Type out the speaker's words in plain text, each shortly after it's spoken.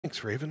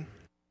Thanks, Raven.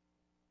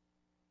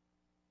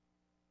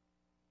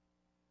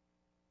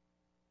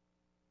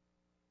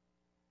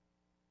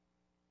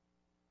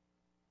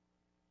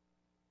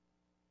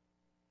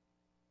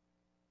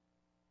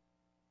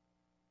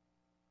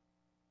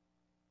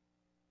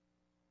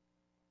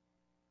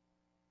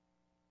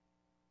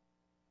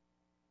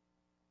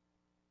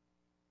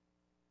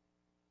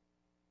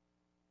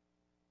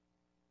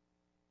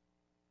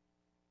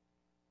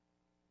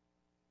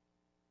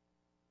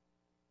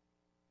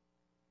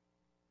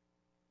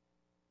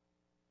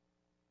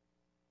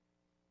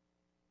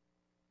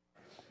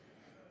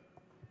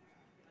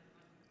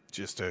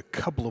 Just a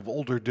couple of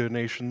older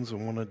donations I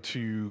wanted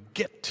to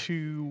get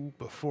to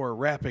before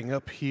wrapping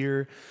up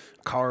here.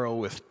 Carl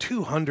with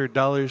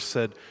 $200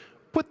 said,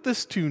 put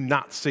this to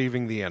not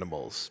saving the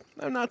animals.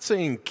 I'm not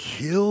saying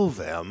kill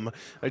them.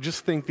 I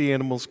just think the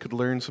animals could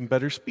learn some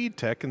better speed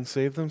tech and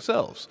save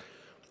themselves.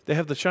 They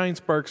have the shine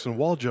sparks and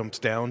wall jumps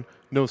down.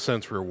 No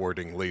sense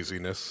rewarding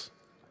laziness.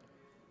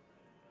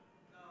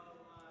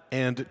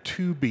 And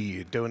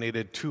 2B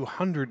donated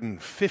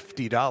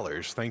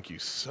 $250. Thank you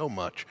so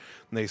much.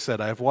 And they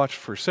said, I've watched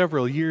for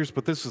several years,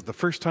 but this is the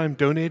first time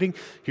donating.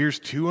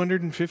 Here's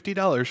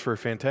 $250 for a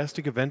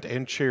fantastic event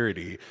and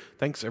charity.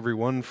 Thanks,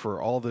 everyone,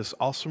 for all this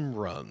awesome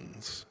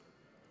runs.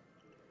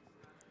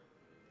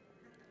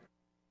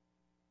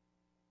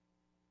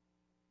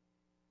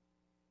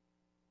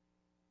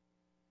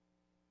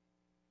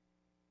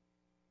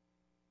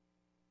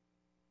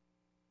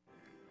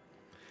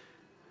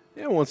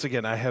 Yeah, once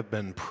again, I have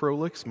been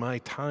prolix. My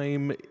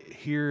time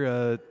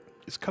here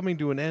is coming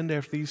to an end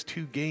after these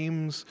two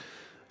games.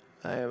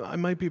 I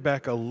might be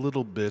back a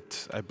little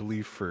bit, I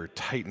believe, for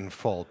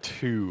Titanfall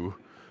 2.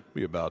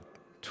 Be about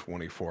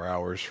 24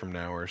 hours from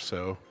now or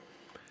so.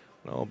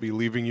 I'll be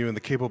leaving you in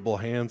the capable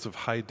hands of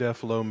High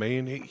Def Low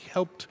Main. He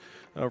helped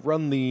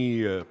run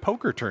the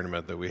poker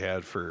tournament that we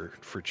had for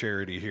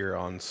charity here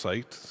on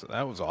site. So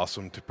that was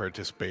awesome to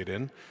participate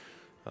in.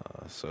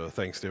 So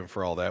thanks to him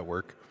for all that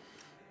work.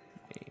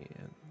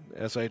 And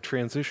as I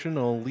transition,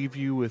 I'll leave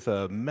you with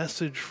a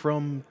message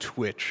from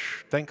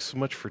Twitch. Thanks so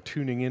much for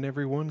tuning in,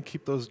 everyone.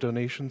 Keep those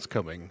donations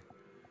coming.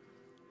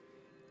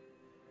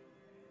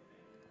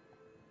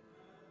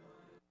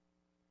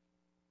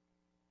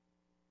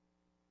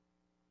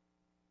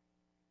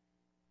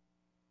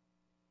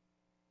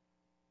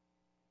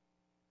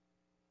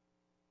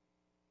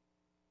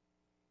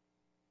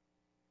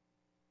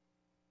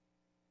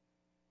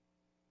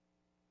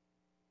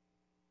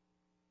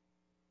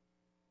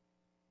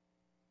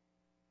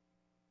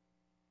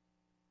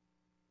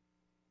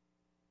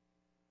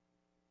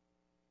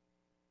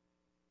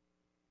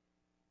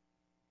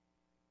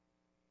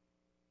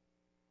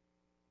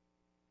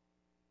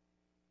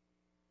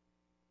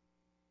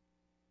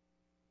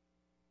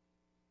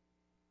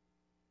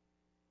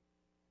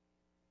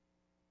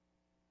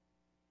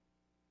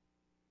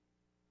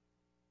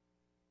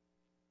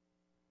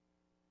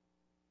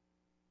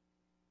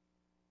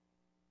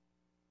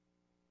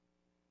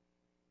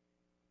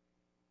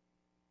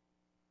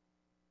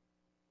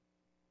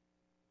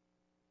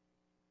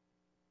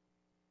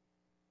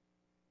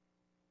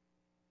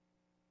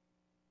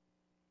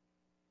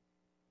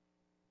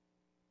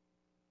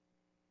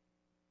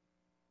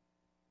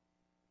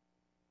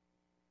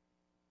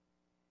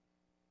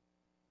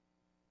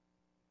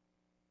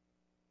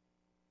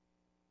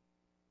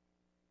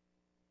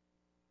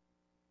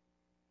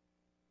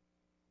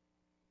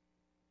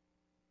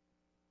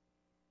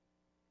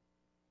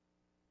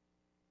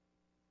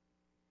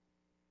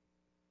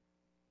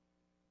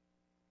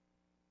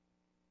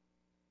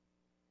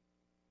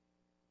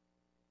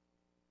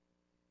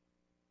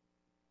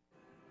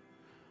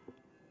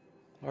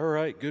 All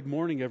right, good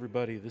morning,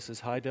 everybody. This is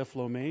High Def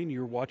Low Main.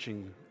 You're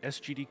watching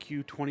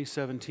SGDQ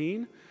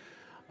 2017.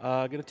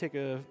 I'm going to take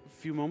a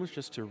few moments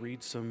just to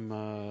read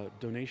some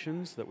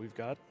donations that we've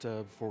got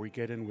before we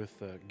get in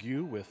with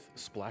Gyoo with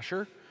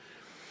Splasher.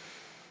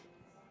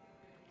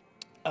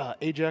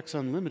 Ajax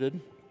Unlimited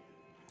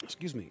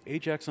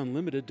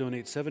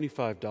donates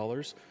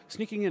 $75,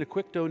 sneaking in a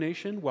quick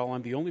donation while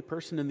I'm the only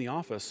person in the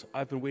office.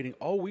 I've been waiting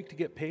all week to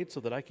get paid so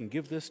that I can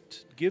give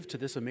to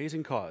this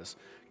amazing cause.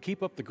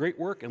 Keep up the great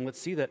work, and let's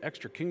see that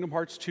extra Kingdom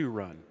Hearts 2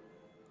 run.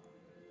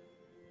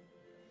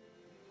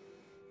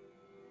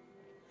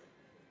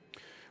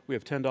 We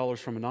have $10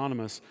 from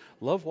Anonymous.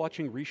 Love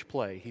watching Riche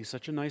play. He's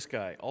such a nice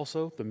guy.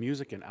 Also, the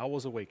music in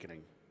Owl's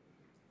Awakening.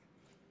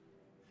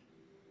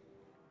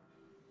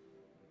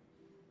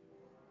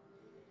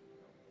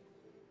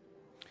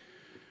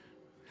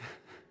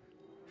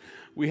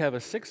 We have a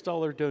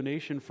 $6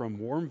 donation from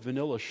Warm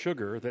Vanilla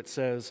Sugar that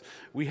says,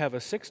 we have a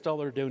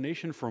 $6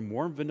 donation from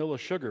Warm Vanilla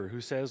Sugar, who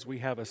says we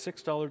have a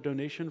 $6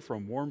 donation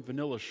from Warm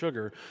Vanilla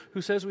Sugar,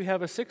 who says we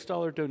have a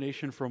 $6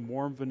 donation from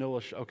Warm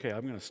Vanilla Okay,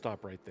 I'm going to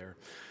stop right there.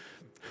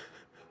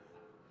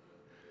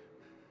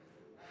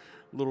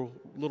 Little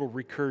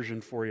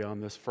recursion for you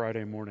on this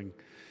Friday morning.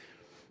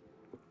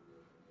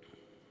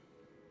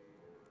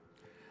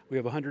 We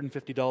have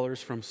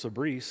 $150 from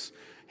Sabrice.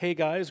 Hey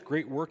guys,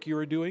 great work you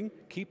are doing.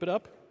 Keep it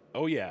up.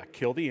 Oh yeah,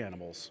 kill the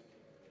animals.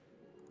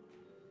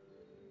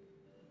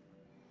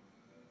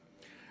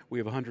 We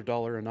have a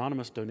 $100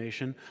 anonymous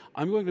donation.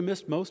 I'm going to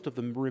miss most of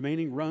the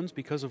remaining runs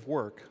because of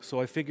work,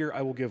 so I figure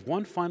I will give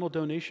one final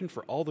donation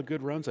for all the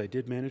good runs I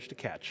did manage to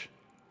catch.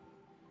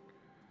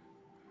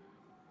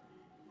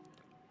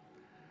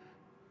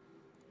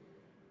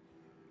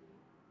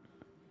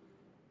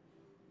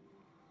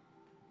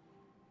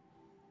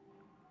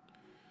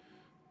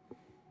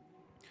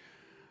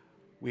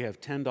 We have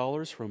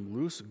 $10 from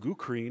Loose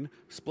Gookreen.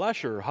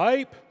 Splasher,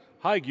 hype!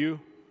 Hi, Gyoo.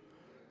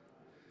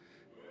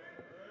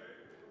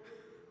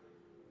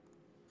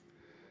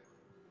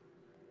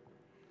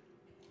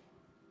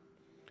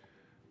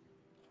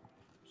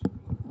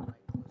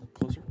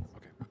 Closer?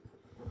 Okay.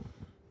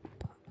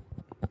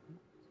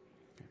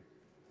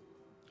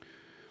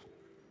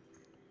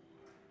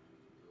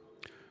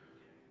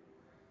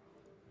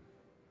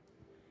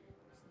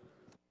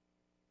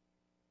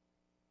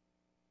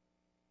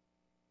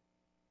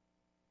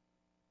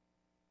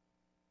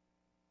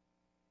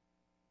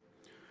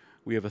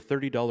 We have a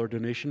 $30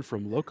 donation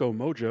from Loco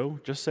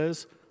Mojo. Just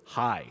says,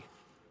 hi.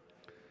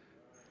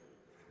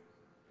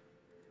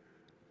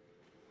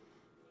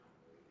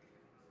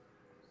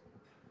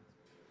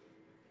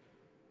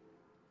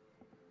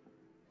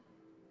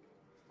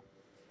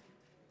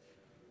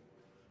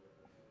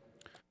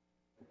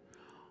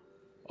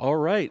 All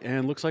right,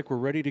 and looks like we're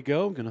ready to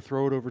go. I'm going to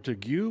throw it over to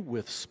Gyoo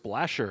with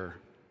Splasher.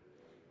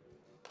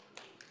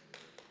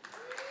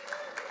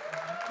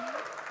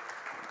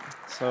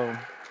 So,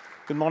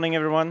 good morning,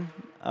 everyone.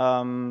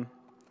 I'll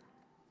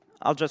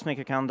just make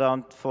a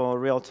countdown for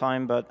real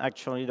time, but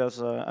actually there's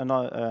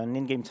an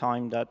in-game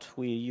time that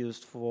we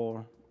used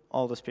for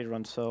all the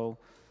speedruns, so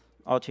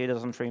RTA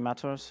doesn't really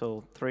matter.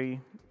 So 3,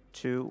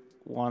 2,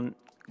 1,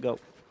 go.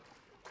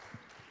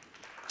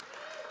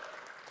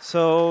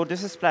 So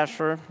this is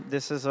Splasher.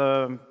 This is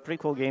a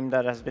pretty cool game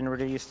that has been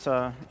released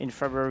in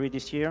February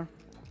this year.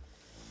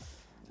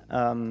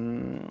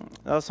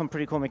 There's some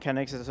pretty cool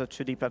mechanics. It's a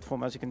 2D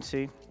platform, as you can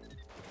see.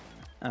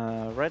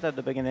 Right at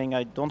the beginning,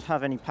 I don't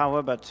have any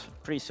power, but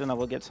pretty soon I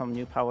will get some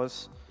new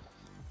powers.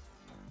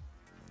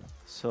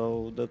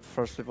 So the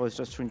first level is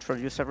just to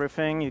introduce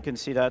everything. You can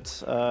see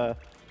that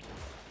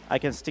I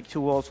can stick to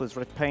walls with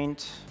red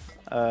paint.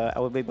 I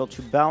will be able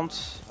to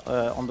bounce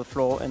on the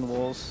floor and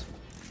walls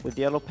with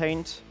yellow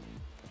paint.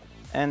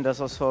 And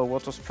there's also a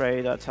water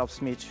spray that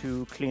helps me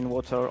to clean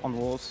water on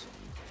walls,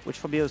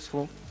 which will be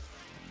useful.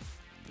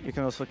 You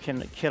can also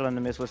kill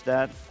enemies with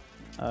that,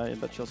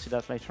 but you'll see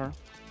that later.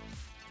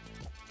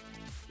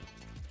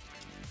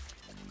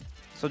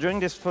 So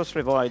during this first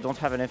level, I don't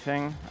have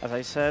anything, as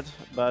I said,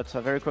 but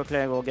very quickly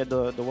I will get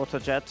the water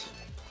jet.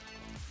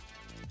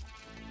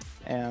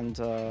 And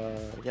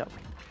yeah,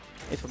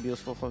 it will be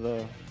useful for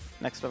the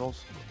next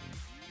levels.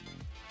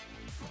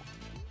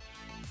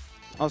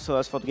 Also,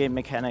 as for the game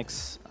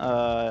mechanics,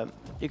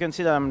 you can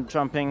see that I'm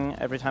jumping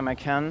every time I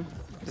can.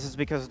 This is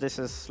because this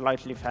is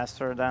slightly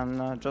faster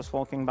than just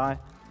walking by.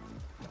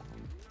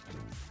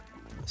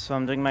 So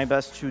I'm doing my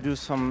best to do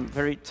some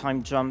very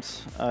timed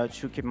jumps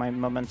to keep my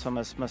momentum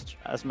as much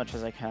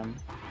as I can.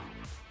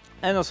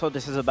 And also,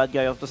 this is a bad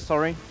guy of the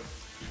story.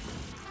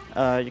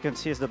 You can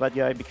see he's the bad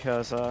guy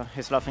because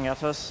he's laughing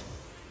at us.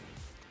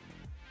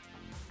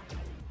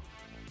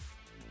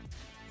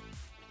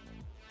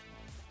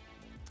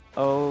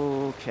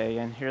 Okay,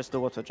 and here's the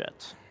water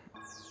jet.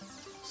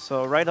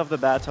 So right off the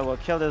bat, I will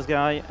kill this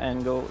guy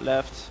and go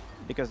left,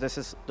 because this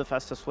is the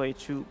fastest way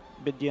to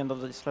beat the end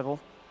of this level.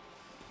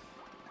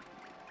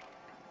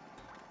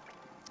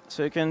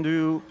 So you can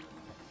do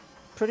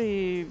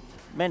pretty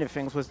many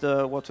things with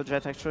the water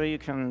jet, actually. You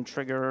can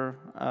trigger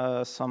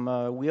some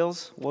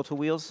wheels, water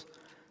wheels,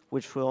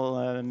 which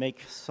will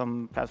make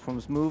some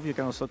platforms move. You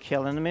can also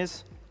kill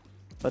enemies,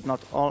 but not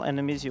all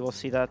enemies. You will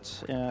see that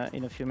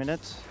in a few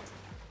minutes.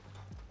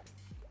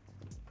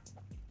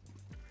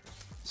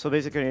 So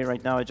basically,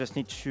 right now, I just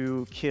need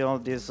to kill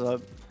these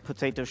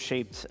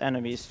potato-shaped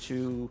enemies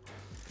to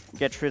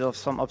get rid of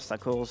some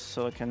obstacles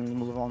so I can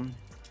move on.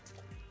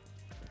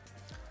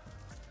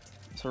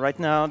 So right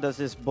now, there's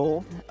this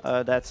ball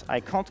that I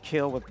can't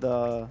kill with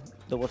the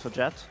water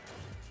jet.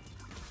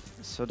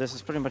 So this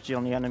is pretty much the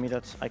only enemy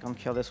that I can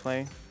kill this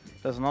way.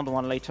 There's another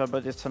one later,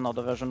 but it's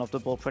another version of the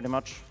ball, pretty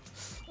much.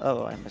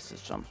 Oh, I missed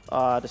this jump.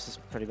 This is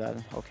pretty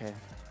bad. Okay.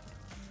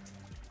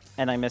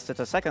 And I missed it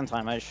a second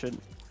time. I should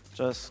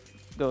just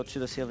go to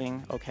the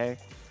ceiling. Okay.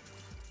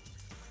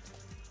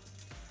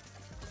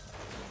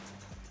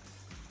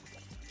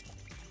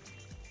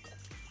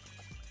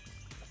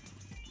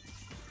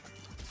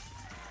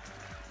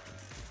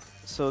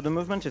 So the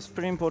movement is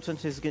pretty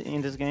important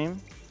in this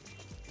game.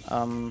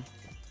 I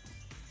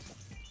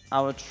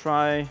will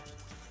try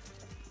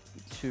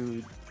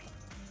to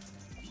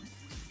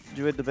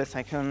do it the best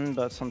I can,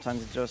 but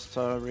sometimes it's just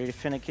really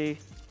finicky.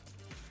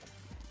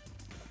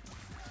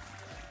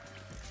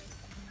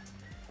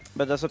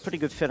 But there's a pretty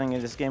good feeling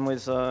in this game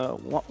with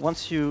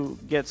once you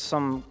get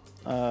the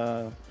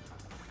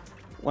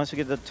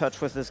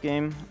touch with this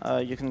game,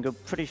 you can go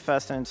pretty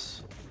fast, and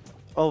it's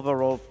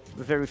overall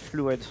very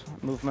fluid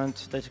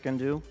movement that you can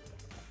do.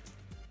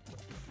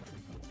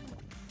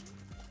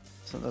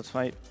 So that's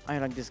why I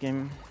like this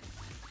game.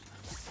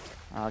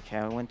 Okay,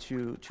 I went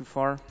too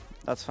far.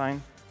 That's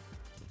fine.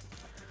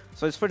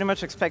 So it's pretty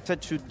much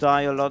expected to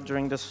die a lot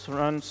during this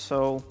run,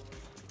 so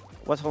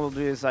what I will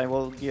do is I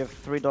will give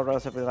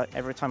 $3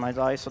 every time I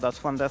die, so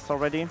that's 1 death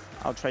already.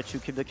 I'll try to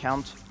keep the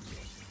count.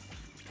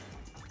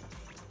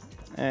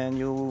 And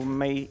you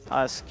may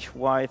ask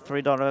why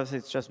 $3,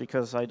 it's just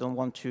because I don't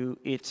want to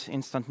eat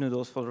instant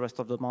noodles for the rest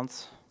of the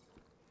month.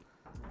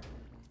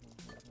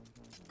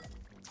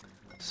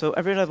 So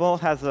every level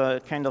has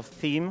a kind of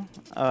theme.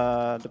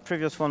 The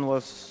previous one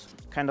was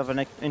kind of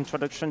an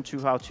introduction to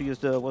how to use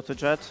the water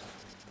jet.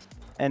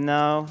 And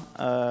now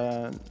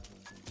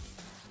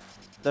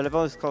the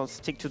level is called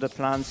Stick to the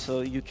Plan,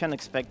 so you can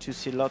expect to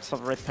see lots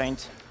of red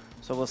paint.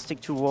 So we'll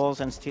stick to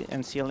walls and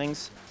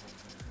ceilings.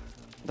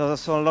 There's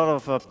also a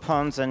lot of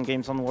puns and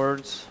games on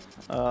words.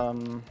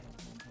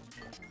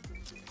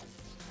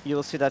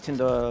 You'll see that in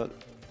the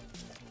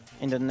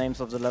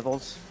names of the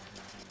levels.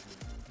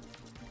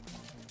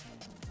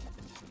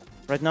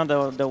 Right now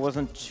there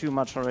wasn't too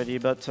much already,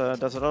 but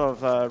there's a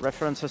lot of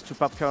references to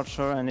pop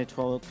culture, and it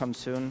will come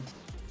soon.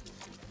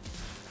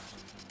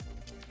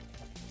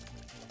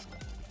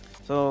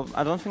 So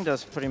I don't think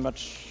there's pretty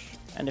much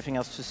anything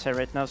else to say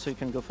right now, so you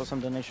can go for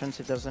some donations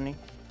if there's any.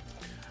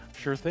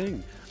 Sure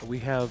thing. We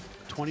have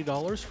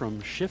 $20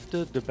 from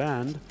Shifta de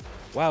Band.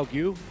 Wow,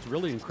 Gyoo, it's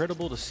really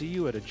incredible to see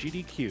you at a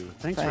GDQ.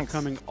 Thanks for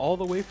coming all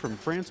the way from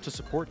France to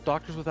support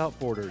Doctors Without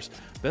Borders.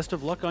 Best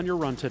of luck on your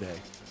run today.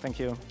 Thank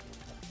you.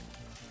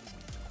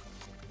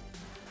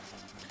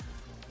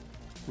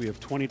 We have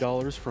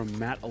 $20 from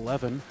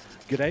Matt11.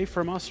 G'day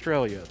from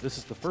Australia. This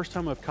is the first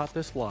time I've caught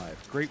this live.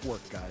 Great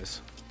work,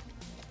 guys.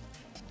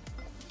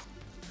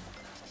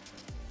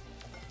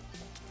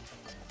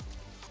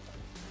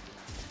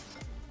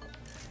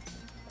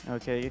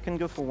 Okay, you can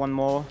go for one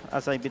more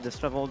as I beat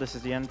this level. This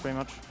is the end, pretty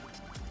much.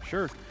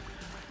 Sure.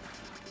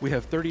 We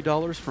have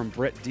 $30 from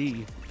Brett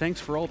D.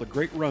 Thanks for all the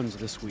great runs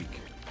this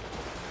week.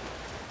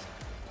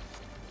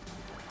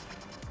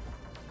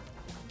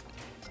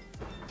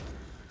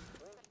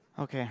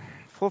 Okay,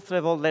 4th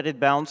level, Let It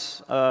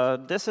Bounce.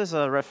 This is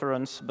a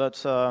reference,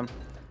 but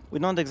we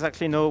don't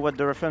exactly know what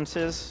the reference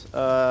is.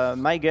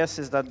 My guess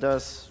is that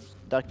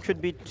there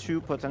could be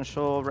 2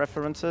 potential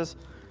references.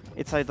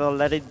 It's either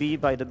Let It Be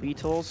by the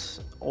Beatles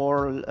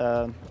or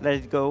Let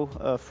It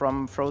Go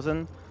from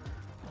Frozen.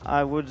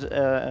 I would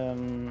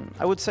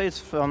say it's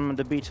from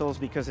the Beatles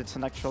because it's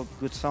an actual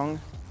good song,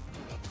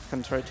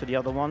 contrary to the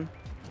other one.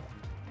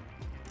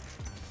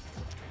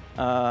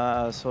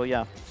 So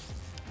yeah,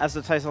 as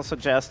the title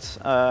suggests,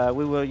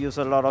 we will use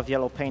a lot of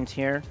yellow paint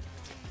here,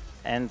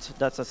 and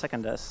that's the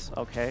second death.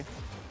 Okay,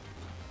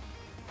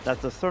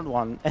 that's the third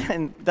one,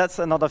 and that's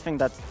another thing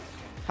that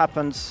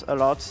happens a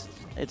lot.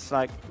 It's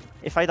like,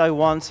 if I die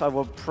once, I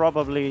will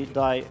probably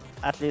die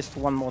at least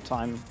one more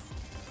time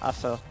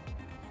after.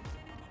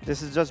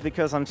 This is just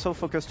because I'm so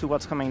focused to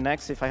what's coming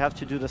next. If I have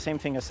to do the same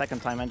thing a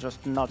second time, I'm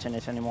just not in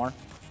it anymore.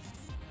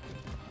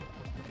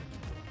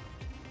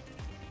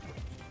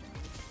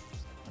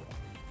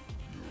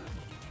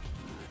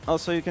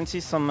 Also, you can see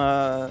some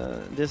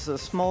these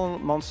small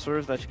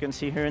monsters that you can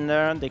see here and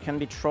there. They can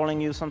be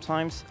trolling you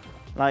sometimes.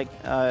 Like,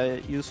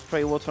 use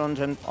spray water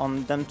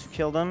on them to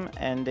kill them,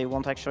 and they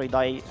won't actually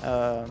die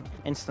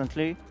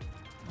instantly.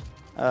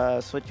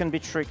 So it can be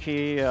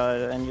tricky,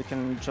 and you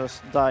can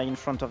just die in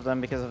front of them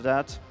because of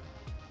that.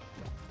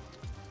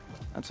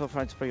 And so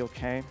far it's pretty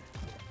okay.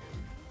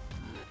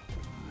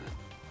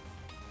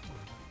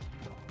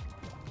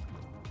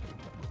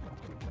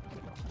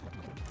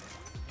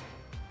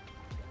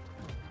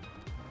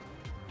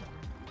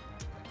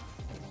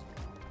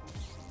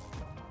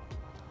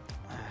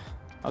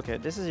 Okay,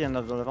 this is the end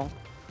of the level.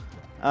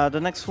 The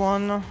next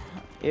one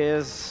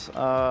is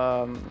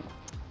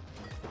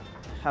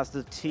has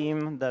the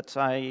theme that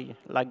I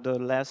like the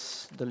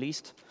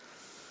least.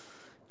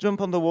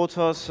 Jump on the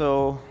water,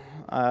 so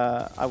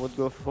I would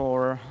go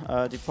for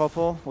the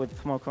purple with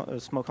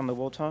smoke on the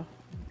water.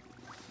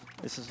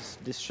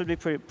 This should be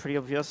pretty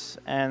obvious.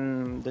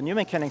 And the new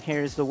mechanic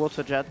here is the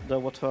water jet, the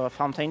water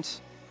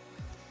fountains.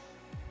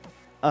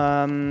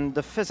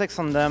 The physics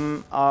on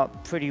them are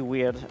pretty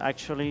weird,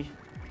 actually.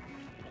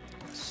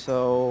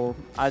 So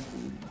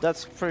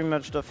that's pretty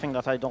much the thing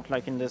that I don't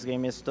like in this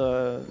game, is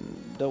the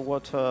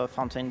water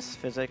fountains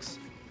physics.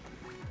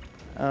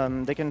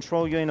 They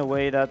control you in a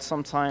way that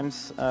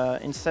sometimes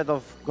instead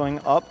of going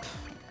up,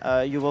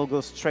 you will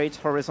go straight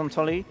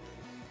horizontally,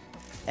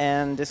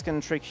 and this can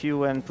trick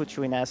you and put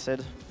you in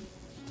acid.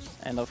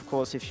 And of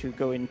course, if you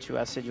go into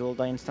acid, you will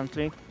die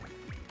instantly.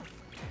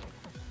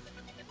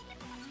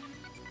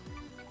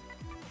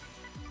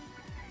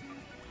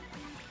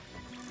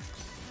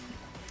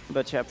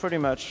 But yeah, pretty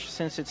much,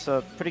 since it's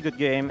a pretty good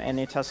game and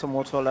it has some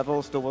water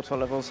levels, the water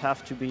levels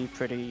have to be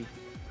pretty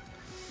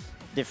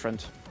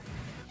different.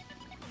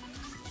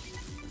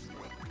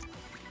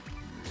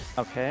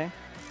 Okay.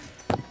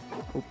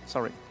 Oops,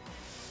 sorry.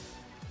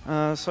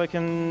 So I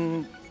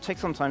can take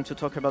some time to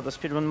talk about the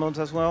speedrun modes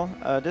as well.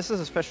 This is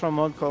a special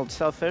mode called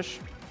Selfish.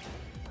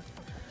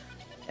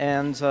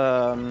 And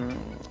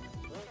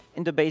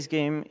in the base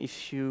game,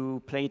 if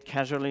you play it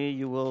casually,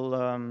 you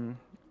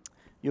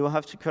will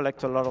have to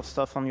collect a lot of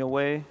stuff on your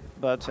way.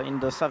 But in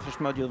the Selfish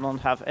mode, you don't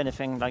have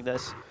anything like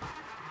this.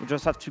 You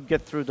just have to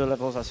get through the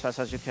levels as fast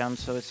as you can,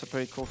 so it's a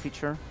pretty cool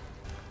feature.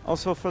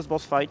 Also, first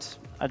boss fight.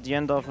 At the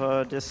end of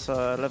this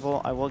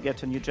level, I will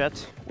get a new jet,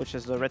 which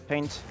is the red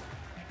paint.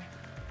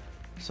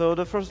 So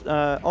the first,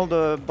 all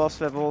the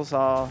boss levels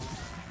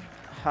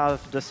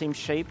have the same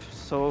shape.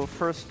 So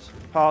first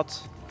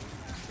part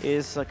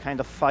is a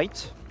kind of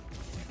fight.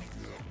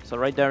 So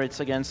right there, it's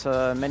against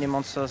many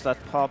monsters that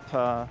pop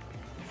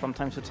from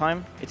time to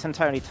time. It's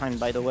entirely timed,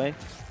 by the way.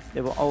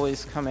 They will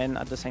always come in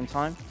at the same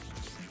time.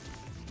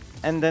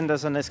 And then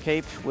there's an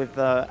escape with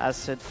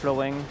acid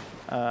flowing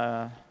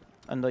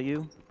under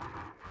you.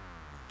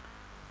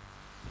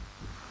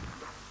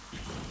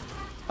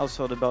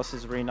 Also, the boss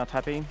is really not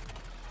happy.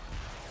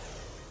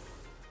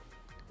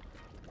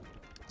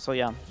 So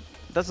yeah,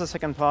 that's the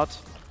second part.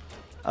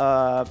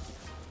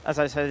 As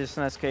I said, it's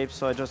an escape,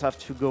 so I just have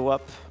to go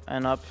up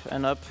and up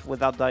and up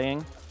without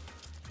dying.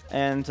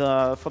 And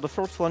for the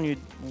first one, you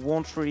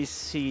won't really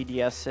see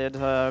the acid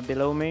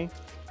below me.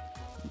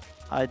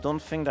 I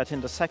don't think that in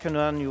the second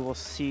one you will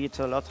see it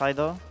a lot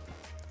either.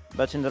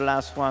 But in the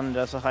last one,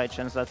 there's a high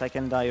chance that I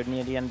can die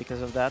near the end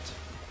because of that.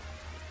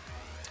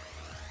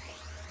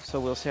 So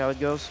we'll see how it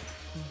goes.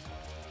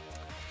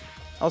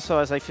 Also,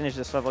 as I finish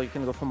this level, you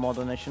can go for more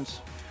donations.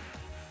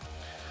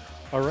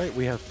 All right,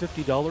 we have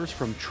 $50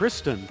 from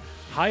Tristan.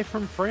 Hi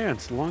from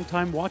France,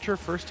 longtime watcher,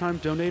 first-time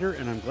donator,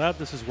 and I'm glad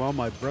this is while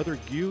my brother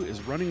Gyoo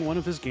is running one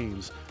of his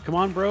games. Come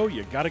on, bro,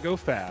 you gotta go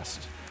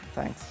fast.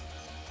 Thanks.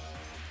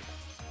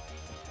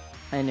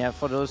 And yeah,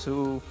 for those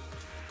who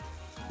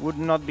would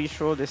not be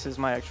sure, this is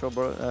my actual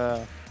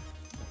brother.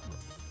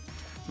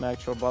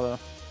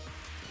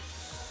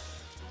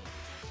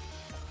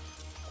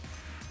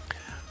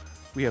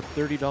 We have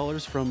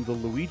 $30 from the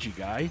Luigi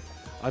guy.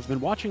 I've been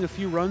watching a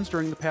few runs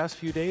during the past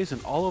few days,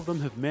 and all of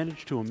them have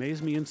managed to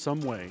amaze me in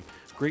some way.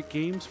 Great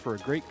games for a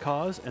great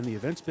cause, and the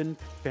event's been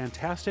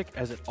fantastic,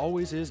 as it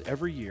always is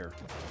every year.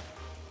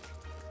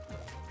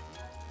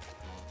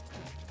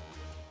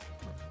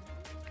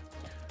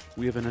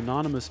 We have an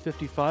anonymous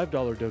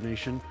 $55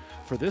 donation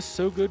for this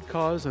so good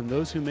cause and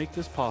those who make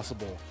this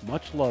possible.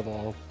 Much love,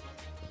 all.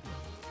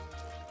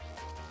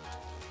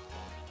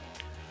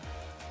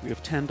 We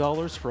have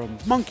 $10 from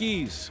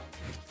Monkeys.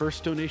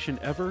 First donation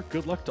ever.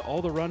 Good luck to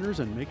all the runners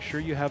and make sure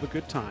you have a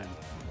good time.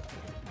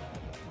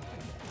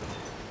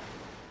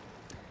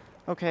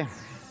 Okay.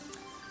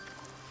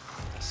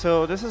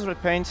 So this is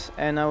red paint,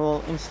 and I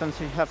will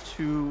instantly have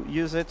to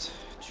use it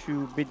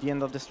to beat the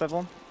end of this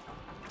level.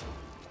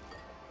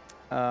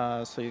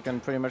 So you can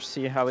pretty much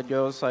see how it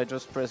goes. I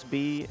just press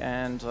B,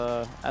 and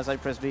as I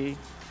press B,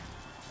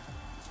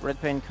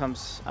 red paint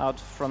comes out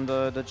from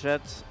the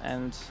jet,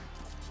 and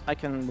I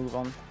can move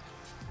on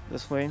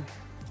this way.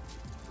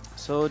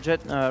 So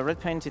red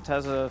paint, it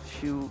has a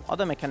few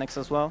other mechanics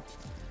as well.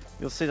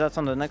 You'll see that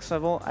on the next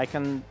level. I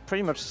can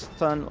pretty much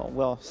stun,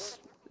 well,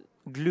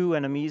 glue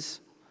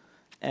enemies,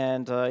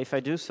 and if I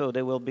do so,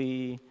 they will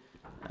be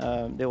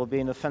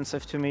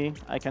inoffensive to me.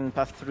 I can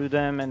pass through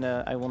them, and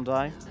I won't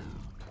die.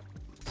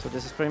 So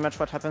this is pretty much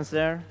what happens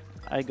there.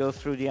 I go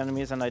through the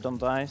enemies and I don't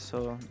die,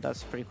 so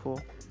that's pretty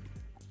cool.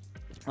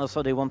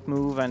 Also, they won't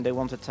move and they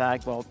won't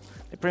attack. Well,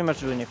 they pretty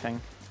much do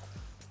anything.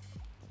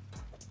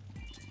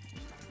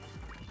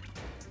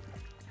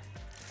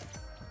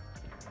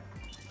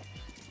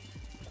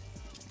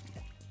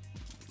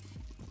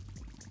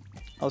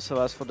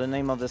 Also, as for the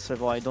name of this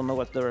level, I don't know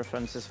what the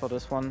reference is for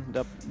this one.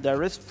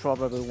 There is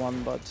probably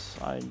one, but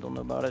I don't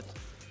know about it.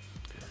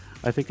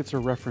 I think it's a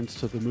reference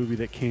to the movie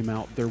that came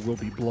out, There Will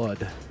Be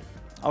Blood.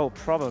 Oh,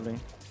 probably.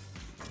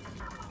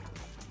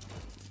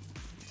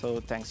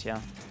 So, thanks,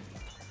 yeah.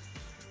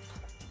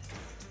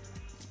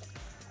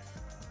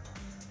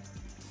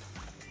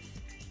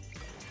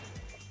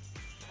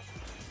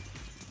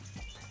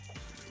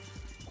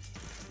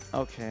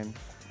 Okay,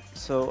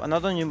 so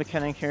another new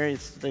mechanic here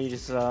is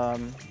these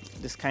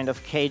this kind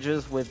of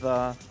cages with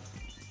a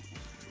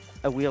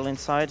wheel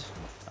inside.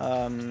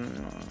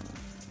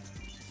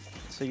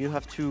 So you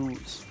have to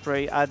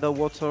spray either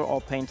water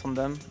or paint on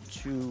them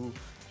to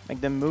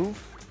make them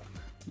move,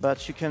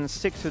 but you can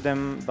stick to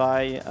them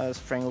by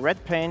spraying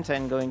red paint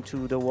and going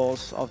to the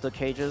walls of the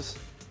cages,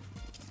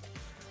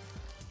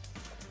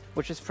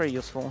 which is pretty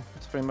useful.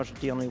 It's pretty much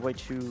the only way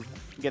to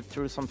get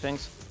through some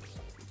things.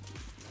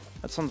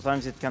 But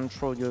sometimes it can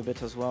troll you a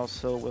bit as well,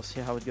 so we'll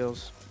see how it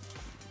goes.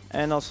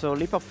 And also,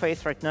 Leap of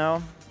Faith right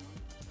now.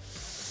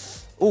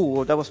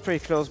 Ooh, that was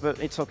pretty close, but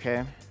it's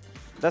okay.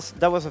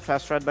 That was a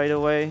fast ride, by the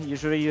way.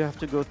 Usually you have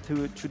to go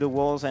to the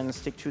walls and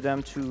stick to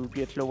them to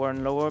get lower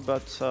and lower,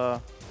 but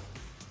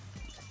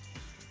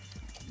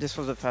this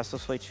was the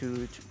fastest way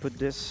to put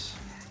this.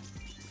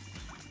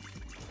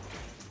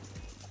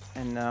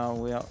 And now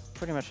we are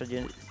pretty much at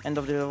the end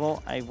of the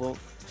level.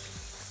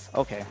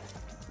 Okay,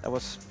 that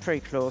was pretty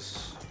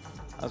close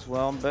as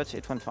well, but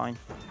it went fine.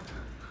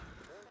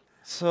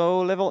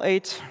 So level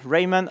 8,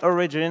 Rayman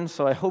Origin.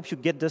 So I hope you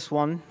get this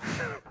one.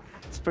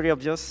 It's pretty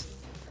obvious.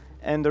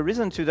 And the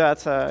reason to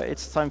that,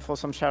 it's time for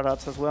some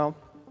shout-outs as well.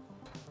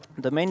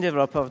 The main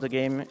developer of the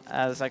game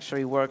has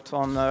actually worked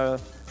on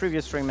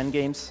previous Rayman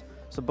games,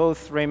 so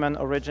both Rayman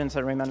Origins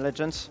and Rayman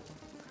Legends.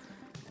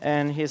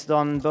 And he's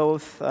done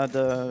both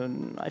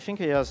I think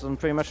he has done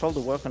pretty much all the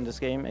work on this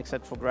game,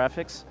 except for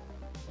graphics.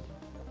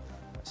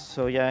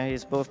 So yeah,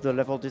 he's both the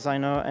level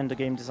designer and the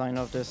game designer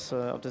of this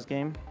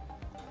game.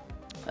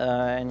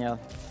 And yeah,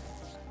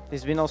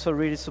 he's been also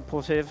really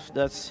supportive.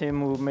 That's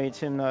him who made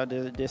him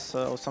this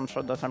awesome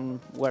shirt that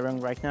I'm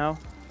wearing right now.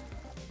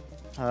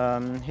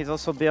 He's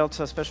also built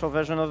a special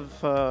version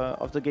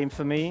of the game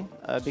for me,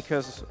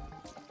 because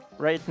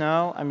right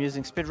now I'm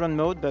using speedrun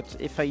mode, but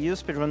if I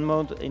use speedrun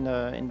mode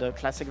in the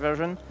classic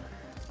version,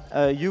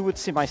 you would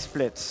see my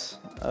splits.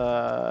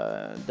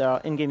 There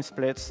are in-game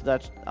splits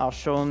that are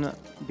shown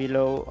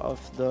below of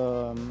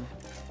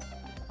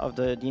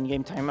the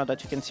in-game timer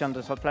that you can see on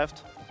the top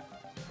left.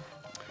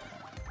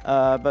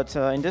 But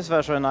in this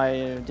version,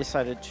 I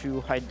decided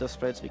to hide the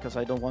splits because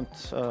I don't want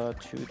to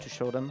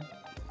show them.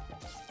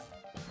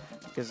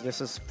 Because this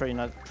is pretty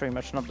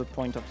much not the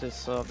point of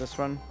this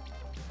run.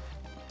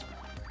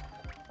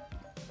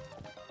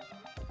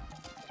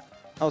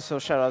 Also,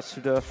 shoutouts to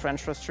the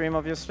French stream,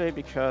 obviously,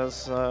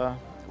 because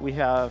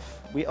we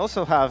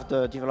also have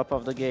the developer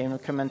of the game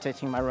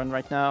commentating my run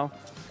right now,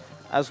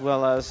 as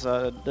well as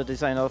the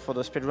designer for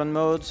the speedrun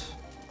mode,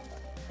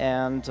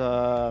 and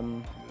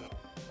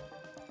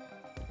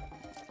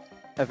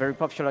a very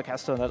popular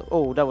caster. That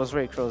was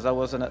really close. That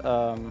was a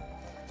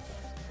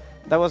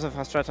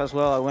fast strat as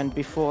well. I went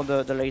before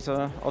the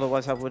later,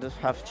 otherwise I would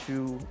have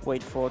to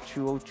wait for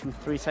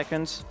 2:03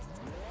 seconds.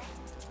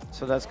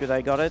 So that's good,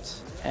 I got it.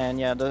 And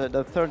yeah,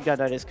 the third guy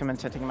that is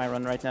commentating my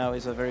run right now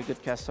is a very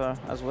good caster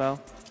as well.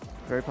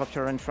 Very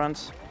popular in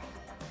France.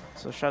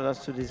 So shout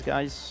outs to these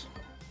guys.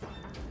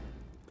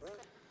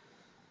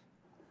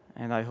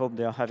 And I hope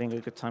they are having a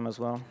good time as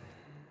well.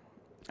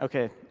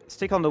 Okay,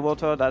 stick on the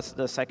water, that's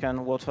the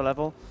second water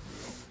level.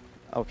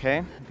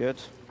 Okay,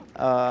 good.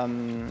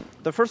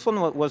 The first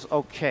one was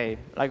okay,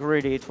 like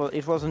really,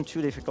 it wasn't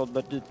too difficult,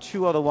 but the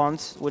two other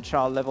ones, which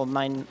are level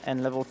 9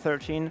 and level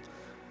 13,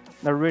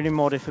 they're really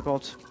more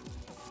difficult.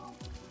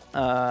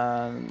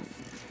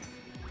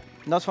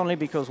 Not only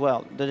because,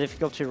 well, the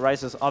difficulty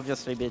rises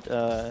obviously a bit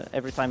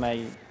every time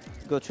I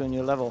go to a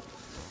new level,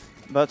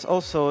 but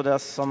also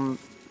there's some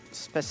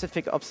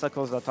specific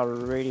obstacles that are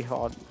really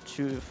hard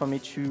for me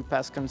to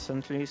pass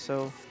constantly,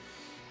 so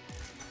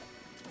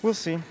we'll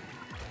see.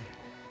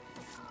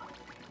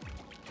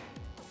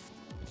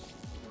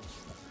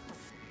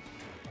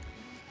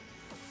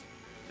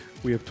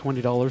 We have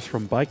 $20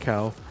 from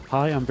Baikau.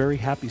 Hi, I'm very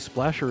happy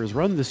Splasher is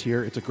run this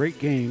year. It's a great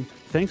game.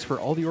 Thanks for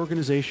all the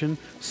organization.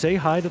 Say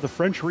hi to the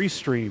French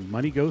restream.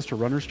 Money goes to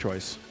Runner's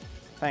Choice.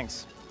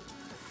 Thanks.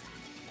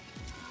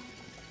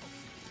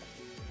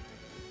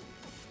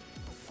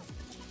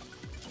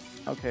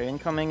 Okay,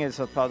 incoming is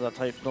a part that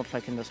I don't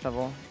like in this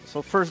level.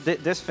 So first,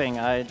 this thing,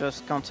 I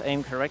just can't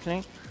aim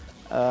correctly.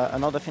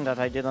 Another thing that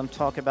I didn't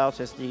talk about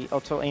is the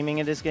auto-aiming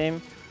in this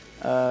game.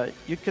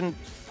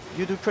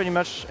 You do pretty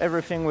much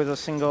everything with a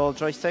single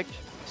joystick,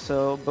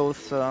 so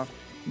both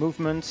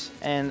movement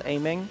and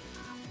aiming.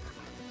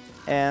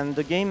 And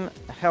the game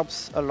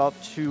helps a lot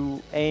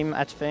to aim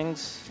at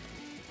things.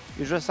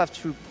 You just have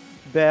to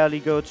barely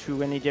go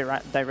to any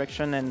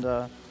direction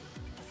and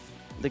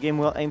the game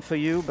will aim for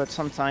you, but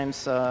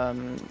sometimes,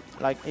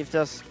 like if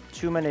there's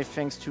too many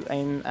things to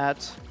aim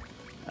at,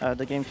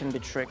 the game can be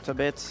tricked a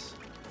bit.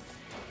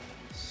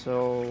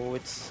 So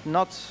it's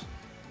not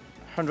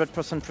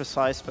 100%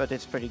 precise, but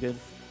it's pretty good.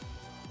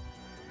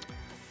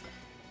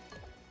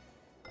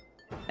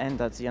 And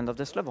that's the end of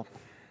this level.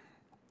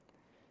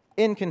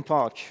 Inkin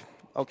Park.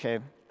 Okay,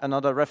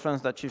 another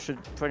reference that you should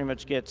pretty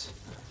much get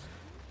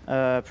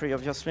pretty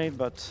obviously,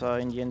 but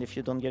in the end, if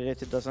you don't get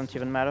it, it doesn't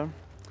even matter.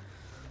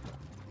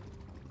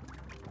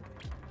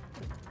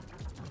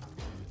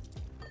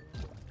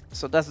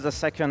 So that's the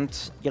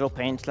second yellow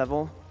paint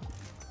level.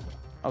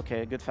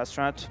 Okay, good fast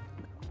strat.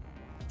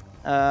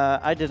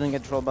 I didn't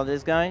get trolled by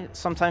this guy.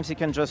 Sometimes he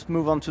can just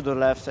move on to the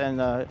left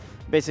and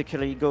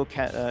basically go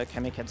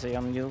kamikaze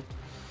on you.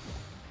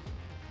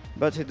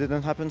 But it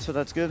didn't happen, so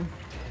that's good.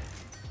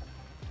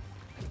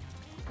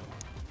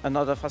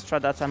 Another fast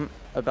strat that I'm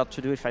about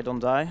to do if I don't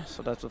die.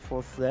 So that's the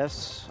fourth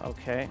death.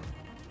 Okay.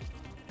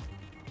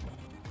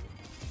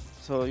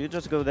 So you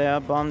just go there,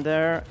 bomb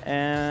there,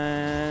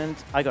 and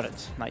I got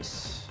it.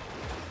 Nice.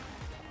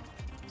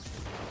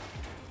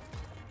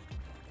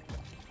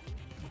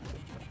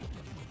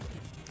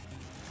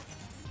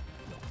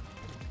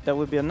 There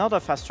will be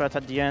another fast strat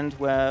at the end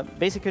where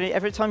basically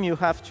every time you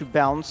have to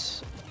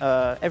bounce,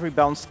 every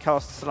bounce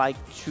costs like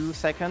 2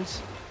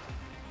 seconds,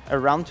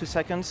 around 2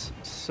 seconds.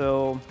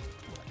 So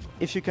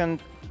if you can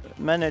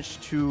manage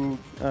to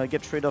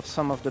get rid of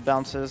some of the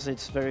bounces,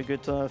 it's very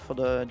good for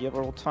the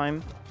overall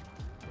time.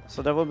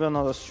 So there will be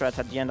another strat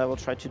at the end I will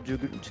try to do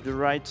to the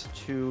right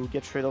to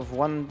get rid of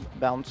one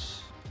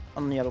bounce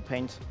on the yellow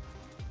paint.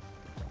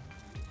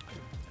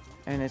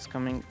 And it's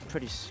coming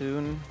pretty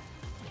soon.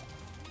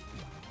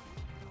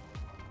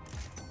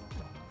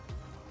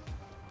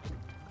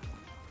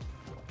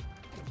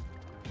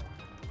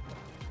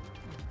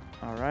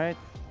 All right,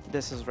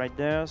 this is right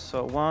there.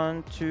 So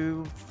 1,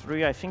 2,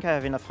 3. I think I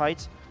have enough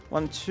height.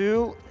 1,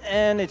 2,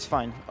 and it's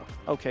fine.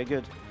 Okay,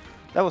 good.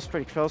 That was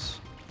pretty close.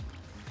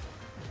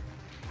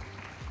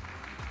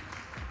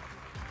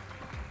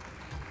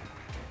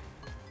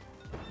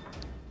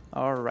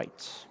 All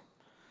right.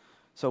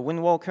 So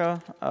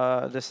Windwalker,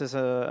 this is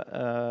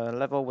a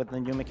level with the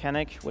new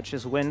mechanic, which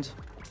is wind,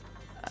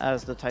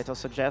 as the title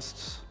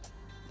suggests.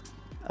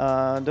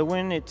 The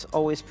wind, it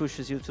always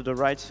pushes you to the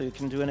right, so you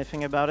can do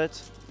anything about it.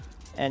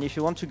 And if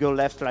you want to go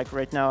left, like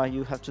right now,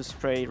 you have to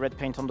spray red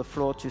paint on the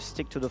floor to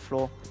stick to the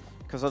floor,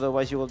 because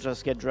otherwise you will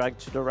just get dragged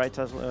to the right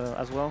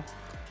as well.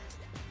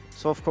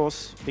 So of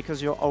course,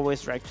 because you're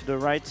always dragged to the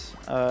right,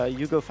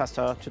 you go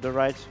faster to the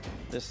right.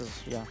 This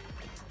is, yeah,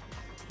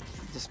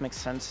 this makes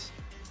sense.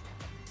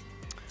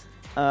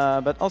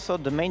 But also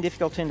the main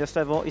difficulty in this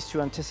level is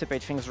to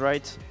anticipate things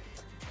right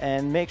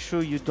and make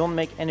sure you don't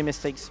make any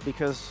mistakes,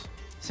 because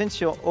since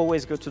you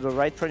always go to the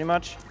right pretty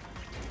much,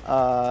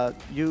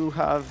 you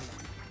have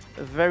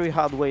very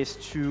hard ways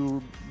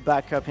to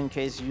back up in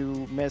case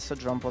you miss a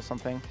jump or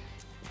something.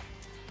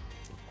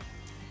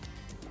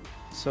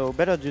 So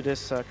better do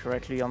this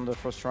correctly on the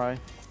first try.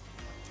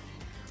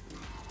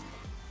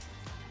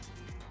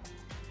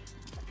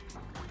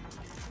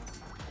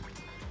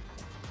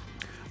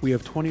 We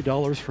have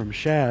 $20 from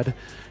Shad.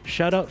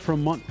 Shout out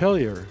from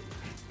Montpellier,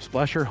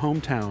 Splasher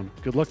hometown.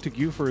 Good luck to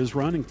Gyoo for his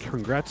run, and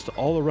congrats to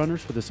all the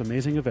runners for this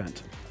amazing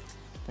event.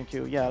 Thank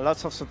you. Yeah,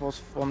 lots of support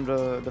from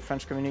the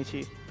French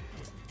community.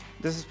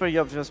 This is pretty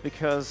obvious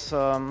because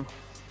the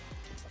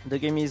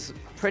game is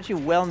pretty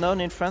well known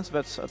in France,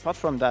 but apart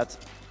from that,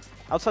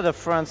 outside of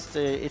France,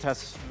 it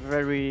has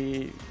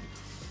very,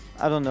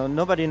 I don't know,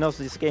 nobody knows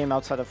this game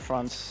outside of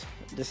France.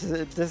 This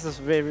is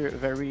very,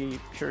 very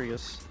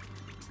curious.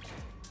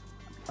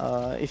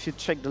 If you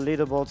check the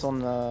leaderboards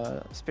on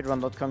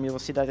speedrun.com, you will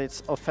see that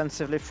it's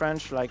offensively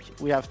French. Like,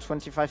 we have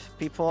 25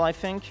 people, I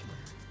think,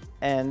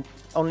 and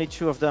only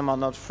 2 of them are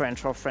not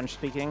French or French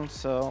speaking.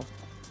 So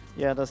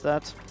yeah, that's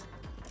that.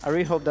 I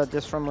really hope that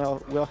this run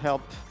will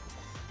help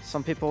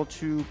some people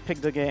to pick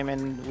the game,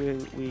 and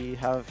we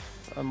have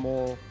a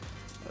more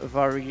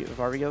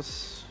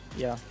various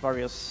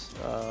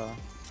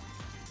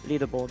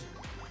leaderboard.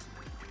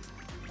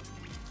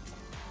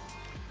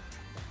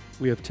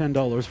 We have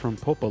 $10 from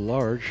Popa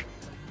Large.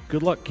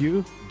 Good luck,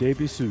 Gyoo.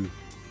 Debussy.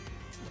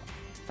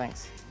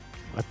 Thanks.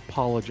 I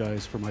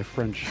apologize for my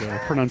French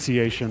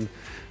pronunciation.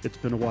 It's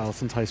been a while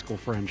since high school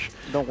French.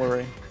 Don't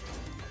worry.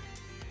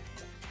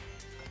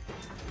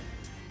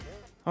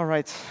 All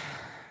right.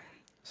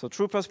 So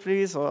Troopers,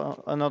 please,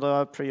 or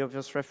another pretty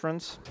obvious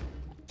reference.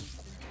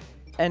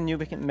 And new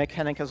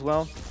mechanic as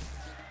well.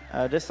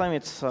 This time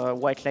it's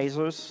white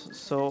lasers.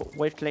 So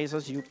white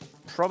lasers, you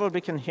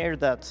probably can hear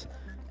that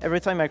every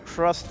time I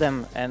cross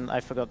them, and I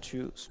forgot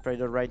to spray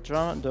the right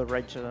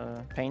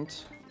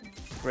paint.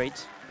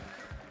 Great.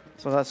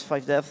 So that's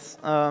 5 deaths.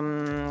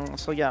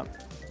 So yeah,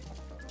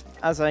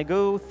 as I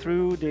go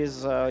through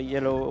these white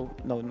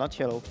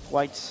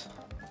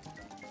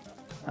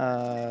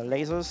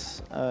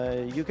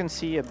lasers, you can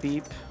see a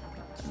beep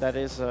that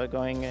is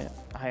going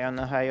higher and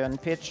higher in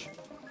pitch.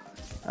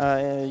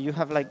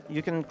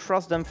 You can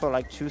cross them for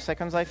like 2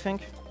 seconds, I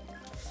think.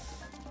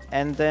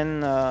 And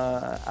then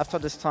after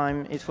this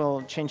time, it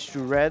will change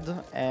to red,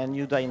 and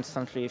you die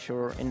instantly if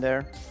you're in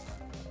there.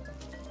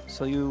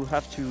 So you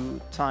have to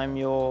time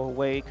your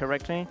way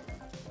correctly.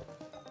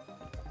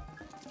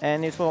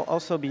 And it will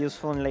also be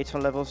useful in later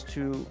levels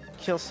to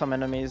kill some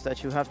enemies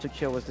that you have to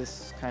kill with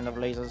this kind of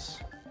lasers.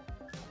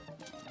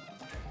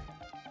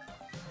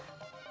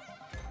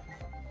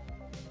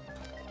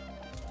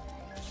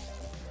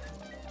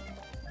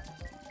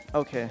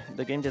 Okay,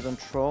 the game didn't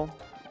troll.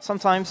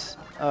 Sometimes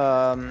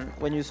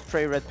when you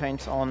spray red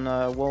paint on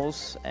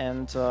walls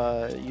and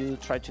you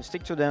try to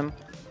stick to them,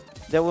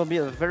 there will be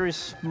a very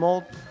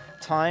small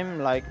time,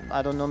 like,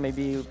 I don't know,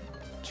 maybe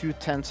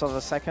 0.2 of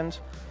a second,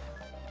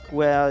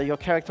 where your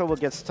character will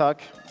get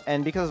stuck.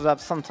 And because of that,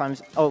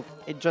 sometimes, oh,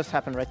 it just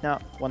happened right now,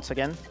 once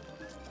again.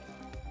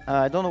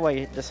 I don't know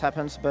why this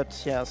happens,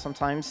 but yeah,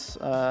 sometimes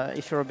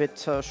if you're a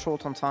bit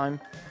short on time,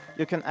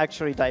 you can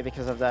actually die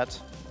because of that.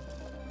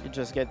 You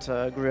just get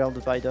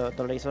grilled by the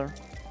laser.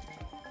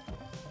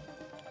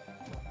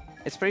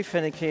 It's pretty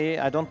finicky.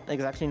 I don't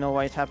exactly know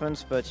why it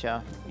happens, but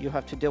yeah, you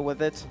have to deal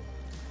with it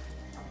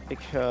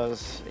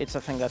because it's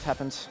a thing that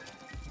happens.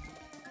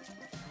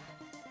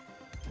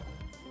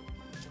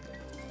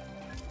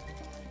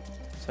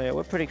 So yeah,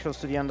 we're pretty close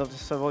to the end of the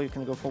server. You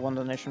can go for 1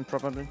 donation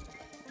probably.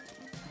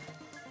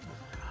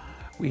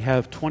 We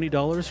have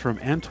 $20 from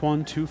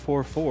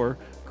Antoine244.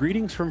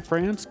 Greetings from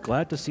France.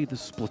 Glad to see the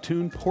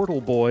Splatoon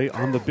Portal Boy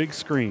on the big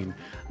screen.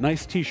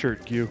 Nice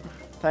t-shirt, Gyoo.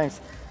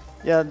 Thanks.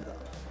 Yeah.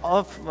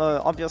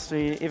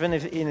 Obviously, even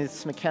if in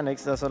its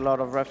mechanics, there's a lot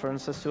of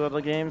references to other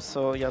games.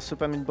 So yeah,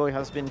 Super Meat Boy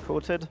has been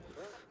quoted.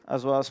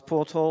 as well as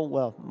Portal.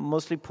 Well,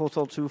 mostly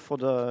Portal 2 for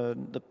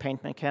the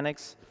paint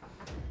mechanics.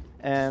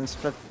 And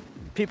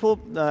people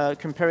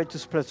compare it to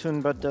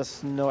Splatoon, but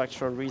there's no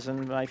actual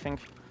reason, I think.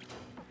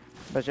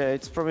 But yeah,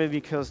 it's probably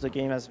because the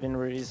game has been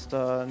released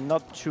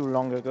not too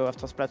long ago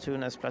after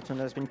Splatoon, as Splatoon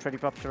has been pretty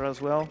popular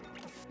as well.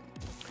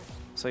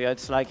 So yeah,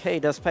 it's like, hey,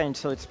 there's paint,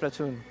 so it's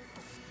Splatoon.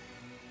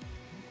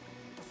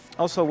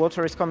 Also,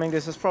 water is coming.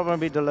 This is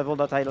probably the level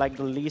that I like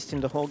the least in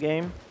the whole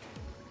game.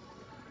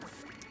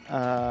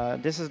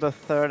 This is the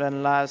third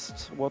and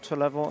last water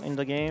level in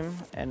the game,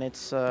 and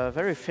it's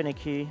very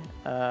finicky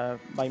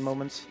by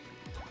moments.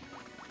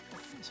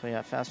 So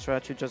yeah, faster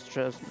to just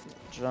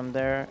jump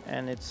there,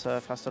 and it's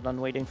faster than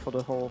waiting for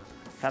the whole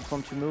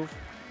platform to move.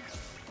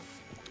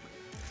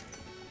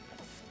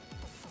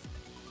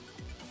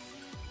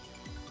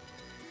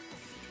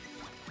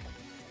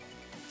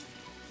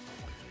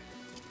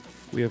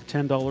 We have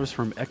 $10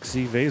 from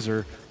XZ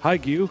Vaser. Hi,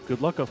 Gyoo. Good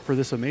luck for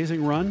this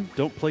amazing run.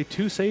 Don't play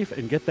too safe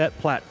and get that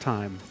plat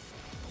time.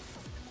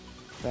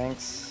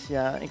 Thanks.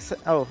 Yeah.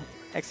 Oh,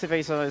 XZ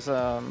Vaser is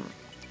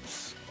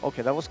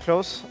okay. That was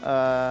close.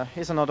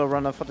 Here's another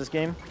runner for this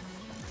game.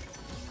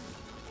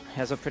 He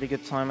has a pretty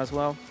good time as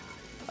well.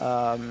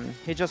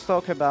 He just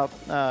talked about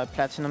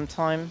platinum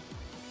time,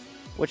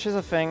 which is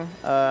a thing.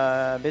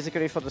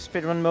 Basically for the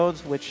speedrun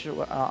modes, which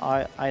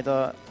are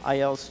either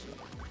ILs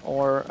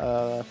or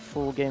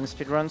full game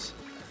speedruns.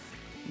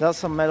 There are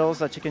some medals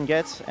that you can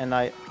get, and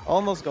I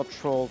almost got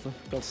trolled,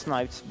 got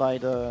sniped by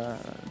the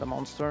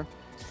monster.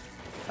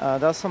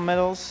 There are some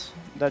medals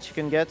that you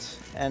can get,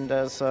 and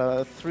there's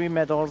 3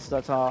 medals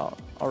that are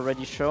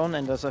already shown,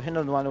 and there's a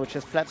hidden one which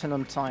is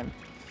platinum time,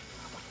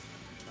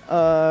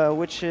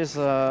 which is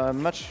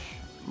much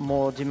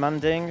more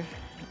demanding,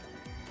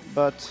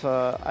 but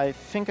I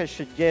think I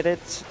should get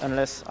it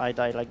unless I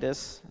die like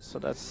this. So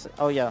that's,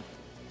 oh yeah,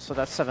 so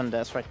that's 7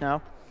 deaths right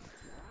now.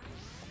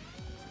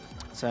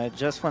 So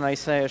just when I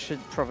say I should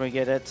probably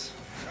get it,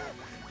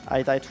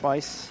 I die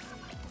twice.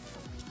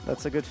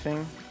 That's a good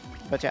thing.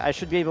 But yeah, I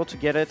should be able to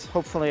get it.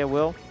 Hopefully I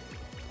will.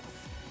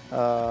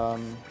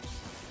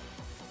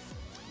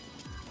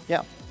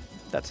 Yeah,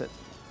 that's it.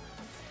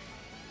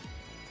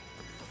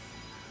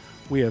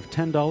 We have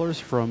 $10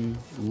 from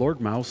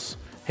Lord Mouse.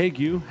 Hey,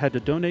 Gyoo, had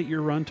to donate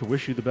your run to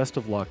wish you the best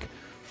of luck.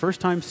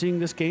 First time seeing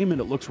this game, and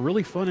it looks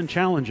really fun and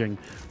challenging.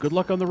 Good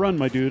luck on the run,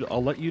 my dude.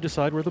 I'll let you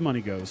decide where the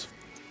money goes.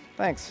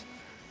 Thanks.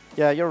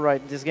 Yeah, you're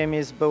right. This game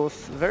is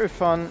both very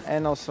fun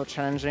and also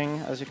challenging,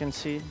 as you can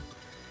see.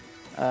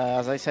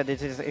 As I said,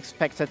 it is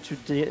expected to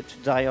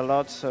die a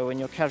lot, so in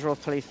your casual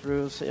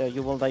playthroughs,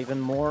 you will die even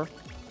more.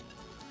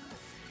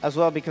 As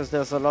well, because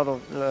there's a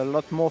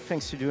lot more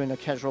things to do in a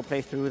casual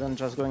playthrough than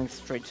just going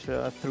straight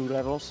through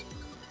levels.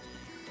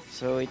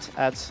 So it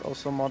adds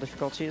also more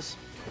difficulties.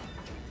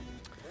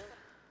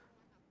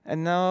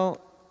 And now,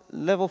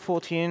 level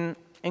 14.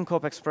 In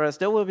Corp Express,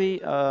 there will be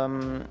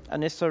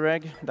an Easter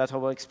egg that I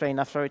will explain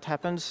after it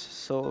happens,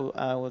 so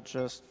I will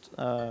just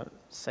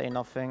say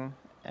nothing,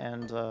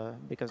 and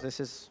because this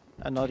is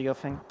an audio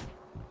thing.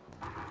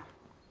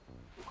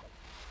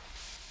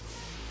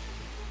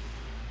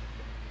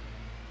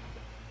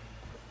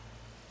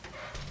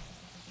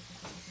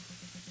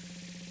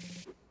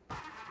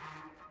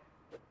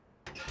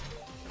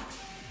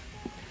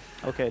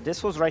 Okay,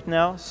 this was right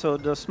now, so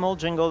the small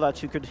jingle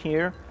that you could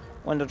hear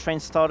when the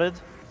train started,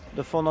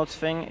 the 4 notes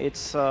thing,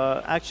 it's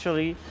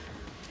actually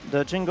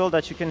the jingle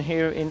that you can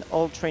hear in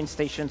all train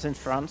stations in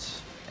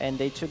France, and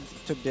they took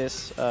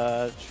this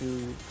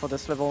for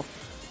this level.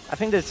 I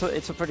think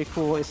it's a pretty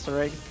cool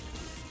Easter egg.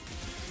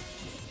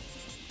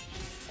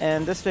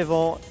 And this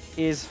level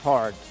is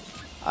hard.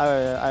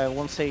 I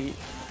won't say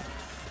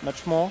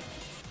much more.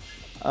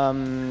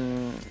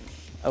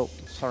 Oh,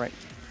 sorry.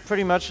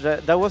 Pretty much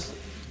that was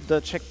the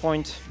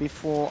checkpoint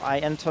before I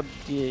entered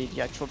the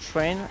actual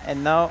train,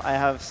 and now I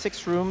have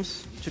 6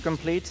 rooms to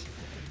complete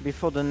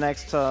before the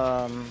next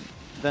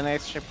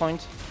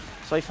checkpoint.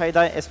 So if I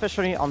die,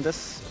 especially on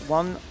this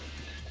one,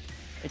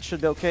 it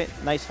should be okay.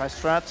 Nice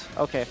fast strat.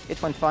 Okay,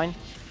 it went fine.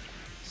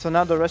 So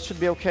now the rest should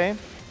be okay.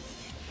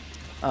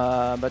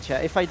 But yeah,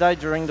 if I die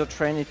during the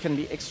train, it can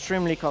be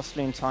extremely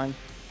costly in time,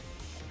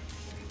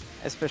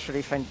 especially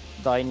if I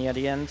die near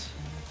the end.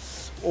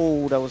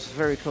 Oh, that was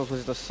very close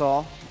with the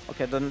saw.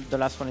 Okay, then the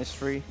last one is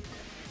free.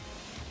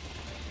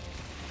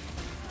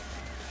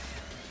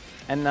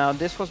 And now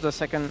this was the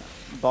second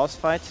boss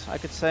fight, I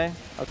could say.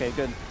 Okay,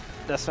 good.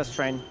 That's less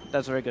train.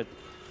 That's very good.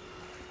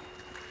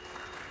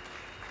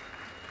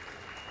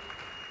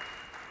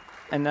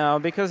 And now,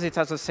 because it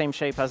has the same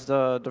shape as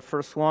the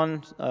first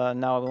one,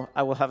 now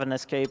I will have an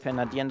escape, and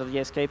at the end of the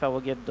escape, I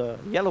will get the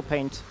yellow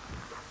paint.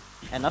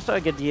 And after I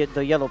get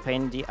the yellow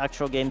paint, the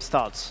actual game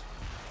starts.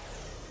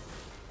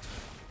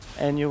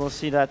 And you will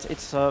see that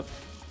it's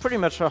pretty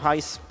much a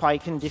high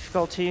spike in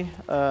difficulty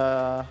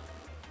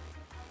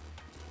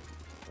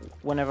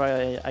whenever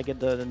I get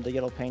the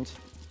yellow paint.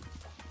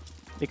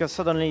 Because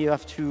suddenly you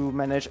have to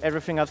manage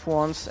everything at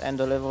once, and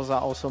the levels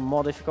are also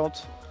more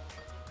difficult.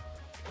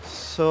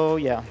 So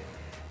yeah,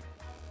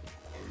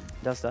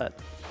 that's that.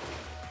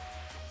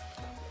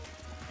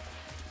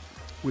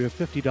 We have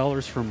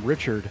 $50 from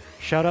Richard.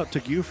 Shout out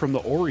to Gyoo from the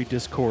Ori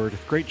Discord.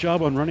 Great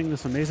job on running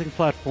this amazing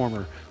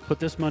platformer. Put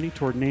this money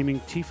toward naming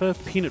Tifa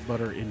Peanut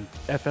Butter in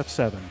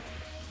FF7.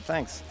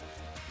 Thanks.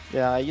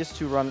 Yeah, I used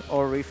to run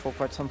Ori for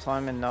quite some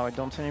time, and now I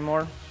don't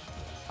anymore.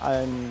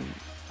 I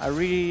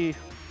really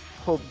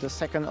hope the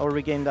second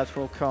Ori game that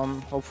will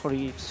come,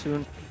 hopefully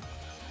soon,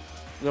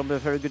 will be a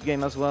very good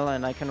game as well,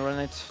 and I can run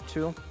it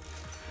too.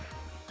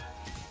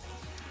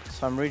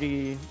 So I'm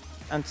really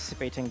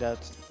anticipating that.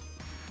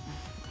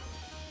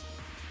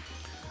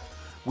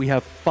 We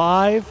have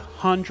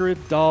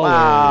 $500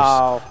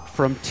 Wow.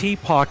 from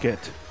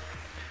T-Pocket.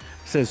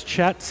 Says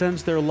chat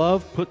sends their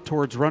love put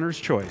towards runner's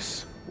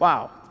choice.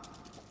 Wow.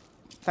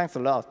 Thanks a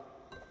lot.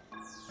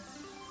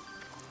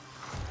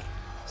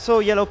 So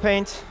yellow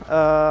paint.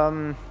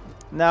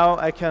 Now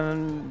I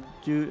can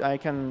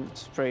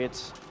spray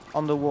it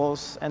on the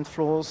walls and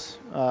floors.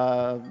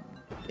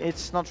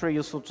 It's not very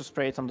useful to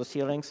spray it on the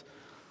ceilings.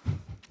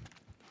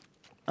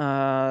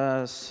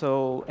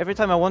 So every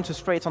time I want to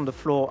spray it on the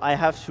floor, I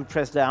have to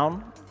press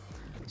down.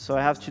 So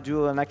I have to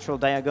do an actual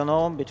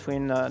diagonal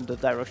between the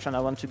direction I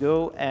want to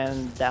go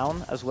and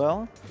down as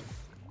well.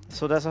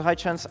 So there's a high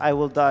chance I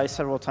will die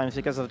several times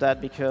because of that,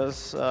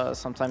 because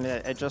sometimes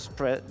I just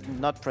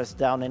not press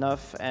down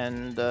enough,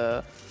 and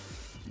the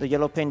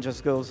yellow paint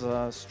just goes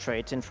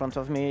straight in front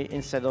of me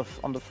instead of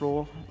on the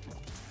floor.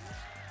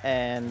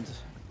 And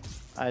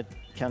I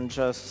can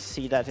just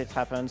see that it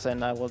happens,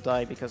 and I will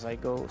die because I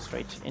go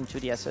straight into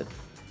the acid.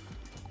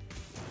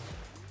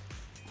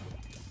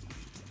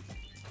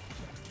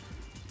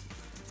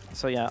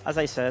 So yeah, as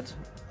I said,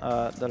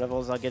 the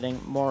levels are getting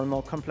more and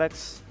more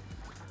complex.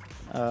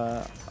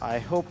 I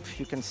hope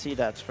you can see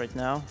that right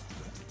now.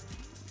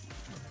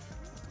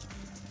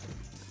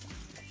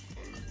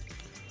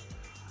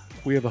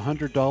 We have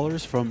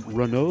 $100 from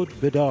Renaud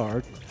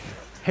Bedard.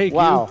 Hey,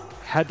 Wow. Gyoo,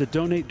 had to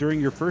donate during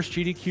your first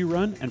GDQ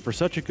run, and for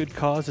such a good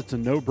cause, it's a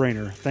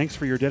no-brainer. Thanks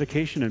for your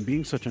dedication and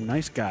being such a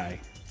nice guy.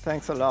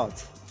 Thanks a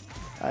lot.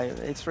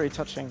 It's very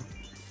touching.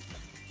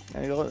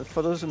 And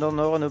for those who don't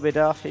know, Renaud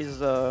Bedard is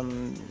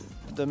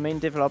the main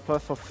developer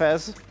for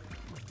Fez,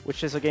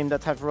 which is a game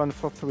that I've run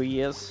for 3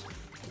 years.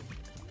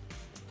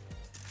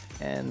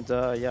 And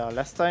yeah,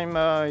 last time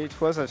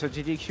it was at a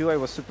GDQ, I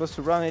was supposed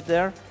to run it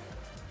there,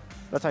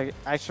 but I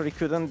actually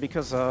couldn't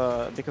because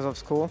of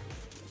school.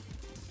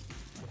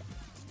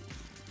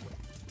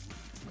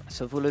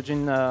 So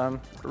Vulogin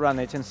ran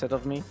it instead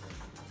of me.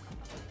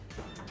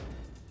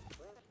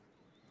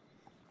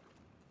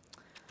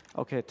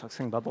 Okay,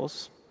 toxic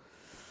bubbles.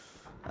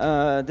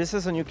 This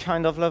is a new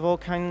kind of level,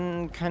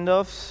 kind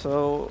of.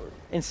 So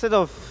instead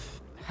of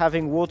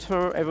having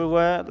water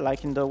everywhere,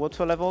 like in the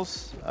water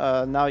levels,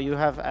 now you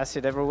have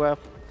acid everywhere.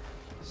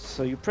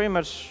 So you pretty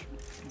much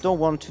don't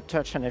want to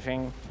touch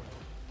anything.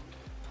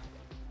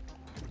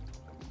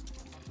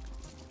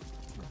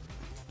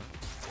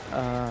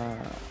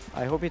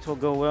 I hope it will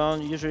go well.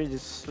 Usually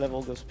this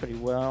level goes pretty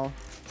well,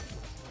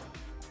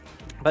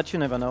 but you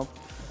never know.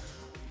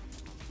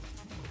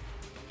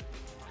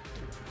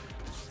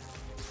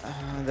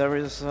 There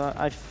is,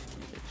 I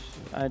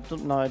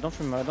don't know, I don't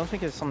remember, I don't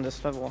think it's on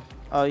this level.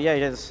 Yeah,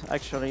 it is,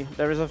 actually.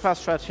 There is a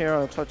fast strat here,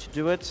 I'll try to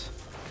do it.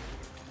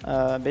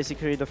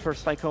 Basically the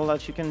first cycle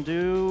that you can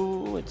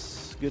do,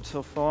 it's good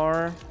so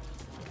far.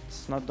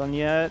 It's not done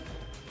yet.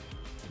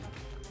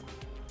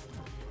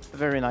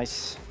 Very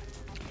nice.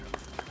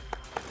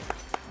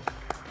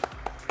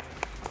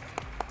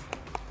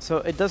 So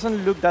it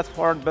doesn't look that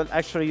hard, but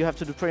actually you have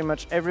to do pretty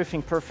much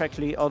everything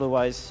perfectly,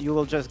 otherwise you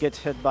will just get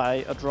hit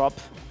by a drop.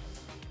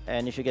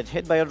 And if you get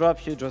hit by a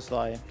drop, you just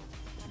die.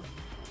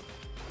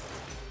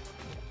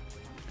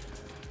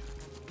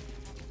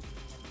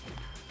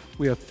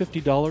 We have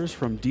 $50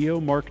 from Dio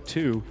Mark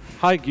II.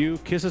 Hi,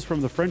 Gyoo. Kisses from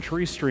the French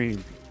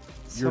restream.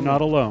 You're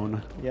not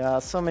alone. Yeah,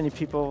 so many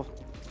people.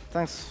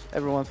 Thanks,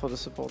 everyone, for the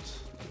support.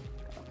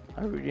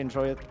 I really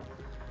enjoy it.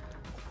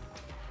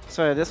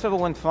 So yeah, this level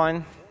went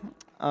fine.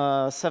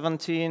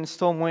 17,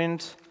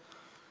 Stormwind.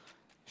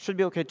 Should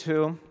be okay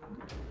too.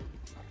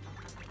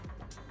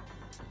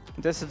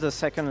 This is the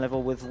second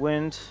level with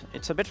wind.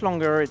 It's a bit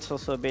longer. It's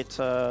also a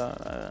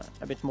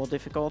bit more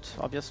difficult,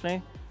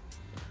 obviously.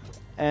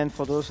 And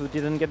for those who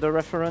didn't get the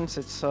reference,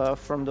 it's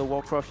from the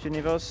Warcraft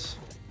universe.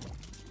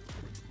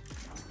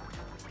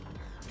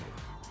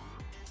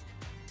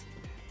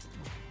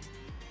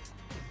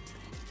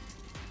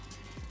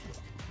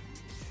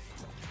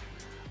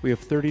 We have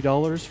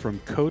 $30 from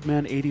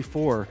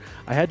Codeman84.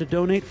 I had to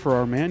donate for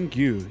our man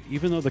Gyoo.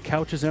 Even though the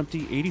couch is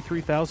empty,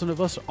 83,000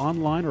 of us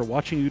online are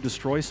watching you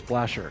destroy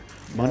Splasher.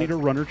 Money to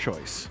runner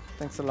choice.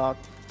 Thanks a lot.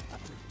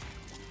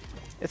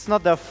 It's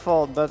not their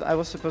fault, but I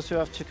was supposed to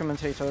have 2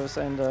 commentators,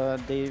 and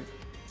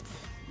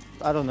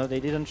I don't know, they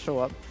didn't show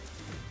up.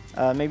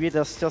 Maybe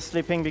they're still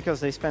sleeping because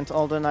they spent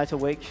all the night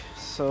awake.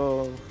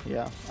 So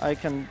yeah, I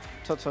can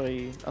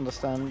totally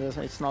understand this.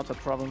 It's not a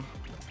problem.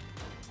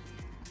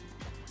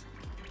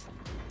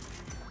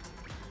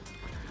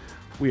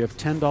 We have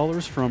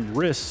 $10 from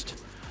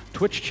Wrist.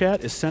 Twitch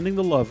chat is sending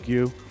the love,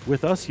 Gyoo.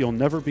 With us, you'll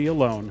never be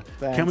alone.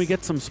 Thanks. Can we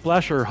get some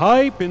Splasher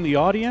hype in the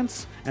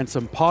audience and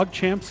some Pog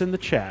champs in the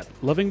chat?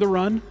 Loving the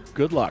run.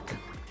 Good luck.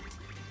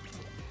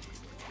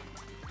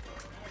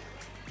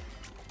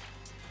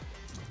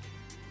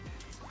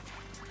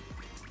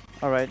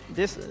 All right,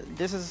 this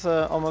is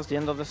almost the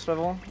end of this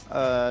level.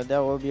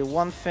 There will be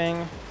one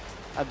thing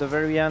at the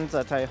very end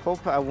that I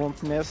hope I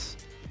won't miss.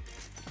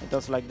 It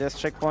does like this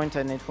checkpoint,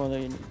 and it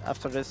will,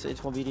 after this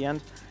it will be the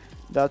end.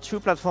 There are two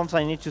platforms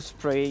I need to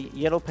spray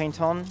yellow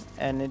paint on,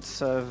 and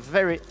it's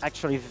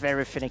actually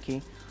very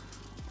finicky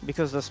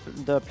because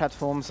the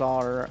platforms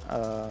are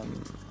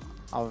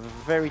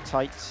very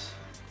tight,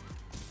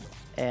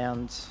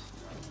 and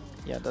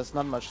yeah, there's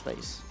not much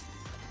space.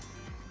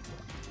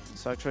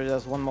 So actually,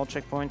 there's one more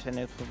checkpoint, and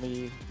it will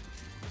be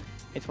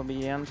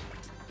the end,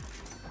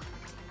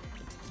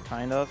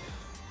 kind of.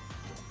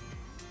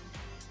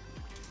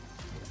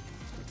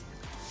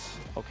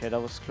 Okay,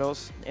 that was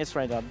close. It's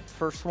right up.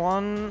 First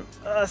one,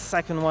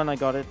 second one, I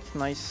got it.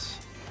 Nice.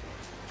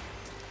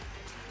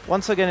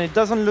 Once again, it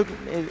doesn't look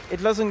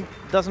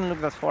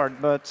that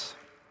hard, but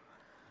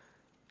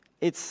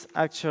it's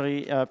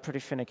actually pretty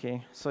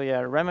finicky. So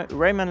yeah,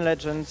 Rayman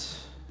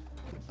Legends.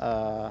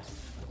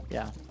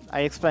 Yeah,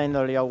 I explained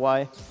earlier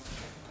why.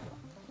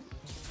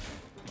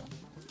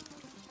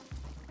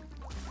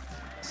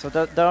 So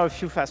there are a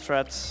few fast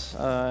strats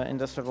in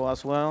this level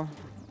as well.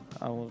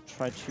 I will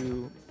try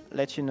to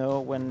let you know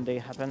when they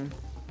happen.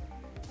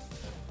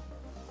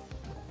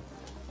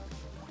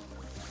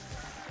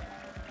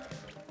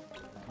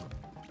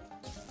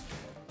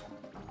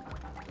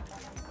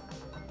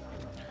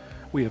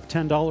 We have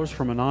 $10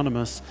 from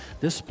Anonymous.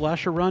 This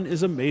Splasher run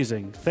is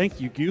amazing.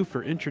 Thank you, Gyoo,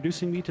 for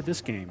introducing me to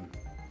this game.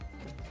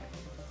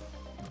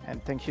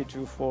 And thank you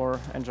too for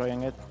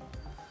enjoying it.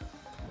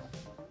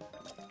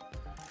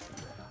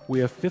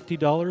 We have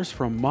 $50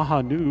 from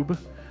Mahanoob.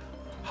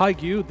 Hi,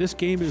 Gyoo. This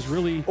game is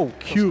really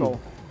cute.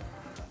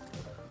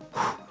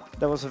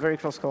 That was a very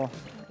close call.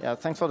 Yeah,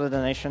 thanks for the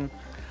donation.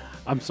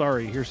 I'm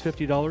sorry. Here's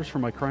 $50 for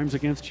my Crimes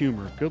Against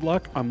Humor. Good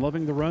luck. I'm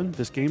loving the run.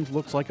 This game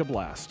looks like a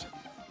blast.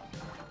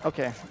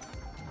 Okay.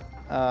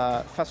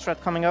 Fast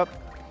strat coming up.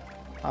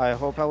 I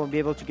hope I will be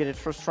able to get it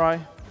first try.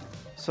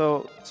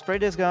 So spray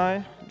this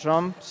guy,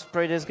 jump,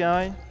 spray this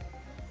guy,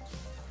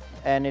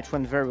 and it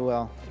went very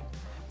well.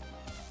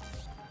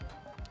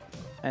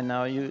 And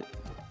now you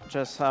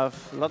just have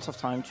lots of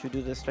time to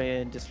do this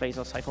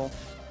laser cycle.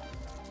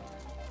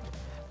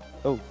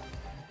 Oh.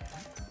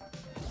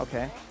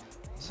 Okay.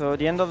 So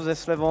the end of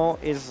this level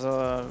is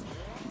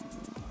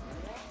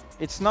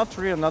it's not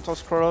really an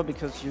auto-scroller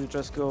because you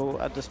just go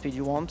at the speed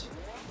you want.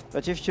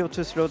 But if you're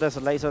too slow, there's a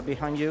laser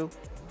behind you.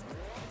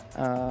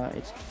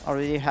 It's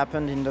already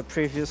happened in the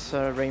previous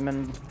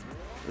Rayman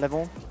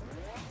level.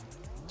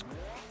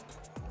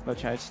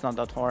 But yeah, it's not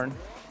that hard.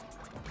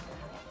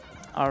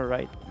 All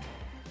right.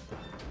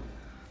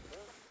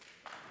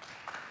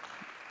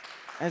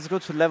 Let's go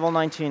to level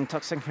 19,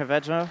 Toxic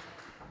Revenger.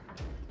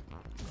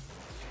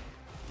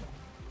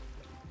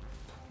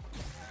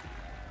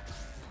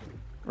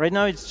 Right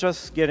now it's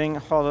just getting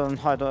harder and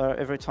harder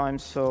every time,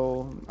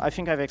 so I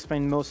think I've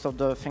explained most of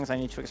the things I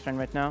need to explain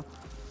right now.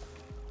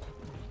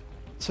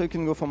 So you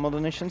can go for more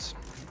donations.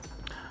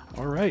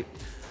 All right.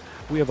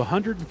 We have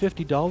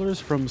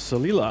 $150 from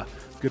Salila.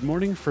 Good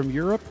morning from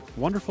Europe.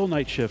 Wonderful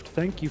night shift.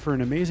 Thank you for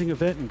an amazing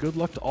event and good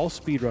luck to all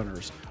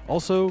speedrunners.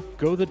 Also,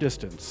 go the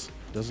distance.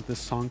 Doesn't this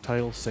song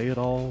title say it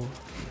all?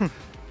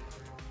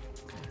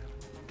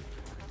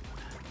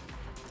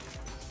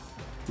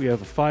 We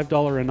have a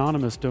 $5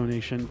 anonymous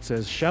donation. It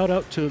says, shout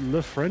out to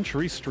Le French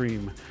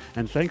Restream,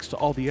 and thanks to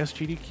all the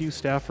SGDQ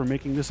staff for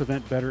making this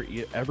event better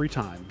every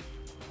time.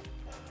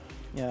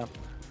 Yeah,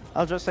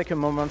 I'll just take a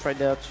moment right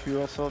there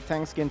to also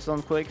thanks Games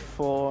Done Quick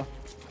for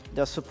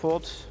their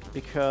support,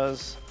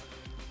 because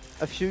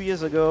a few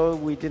years ago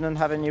we didn't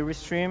have any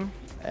restream,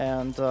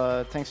 and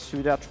thanks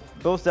to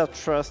both their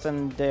trust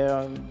and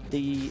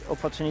the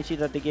opportunity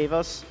that they gave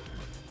us,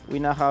 we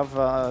now have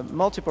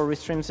multiple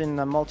restreams in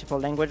multiple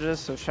languages,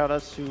 so shout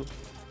out to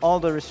all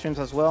the restreams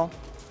as well.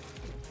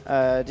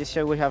 This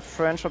year we have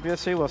French,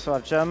 obviously, we also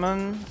have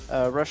German,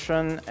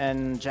 Russian,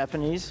 and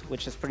Japanese,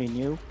 which is pretty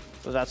new,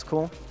 so that's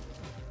cool.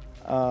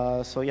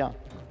 So yeah,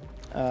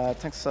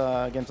 thanks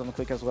Games on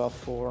Quick as well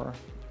for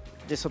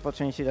this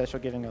opportunity that you're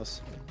giving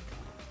us.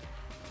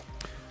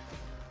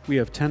 We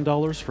have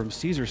 $10 from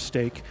Caesar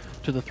Steak.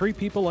 To the 3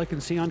 people I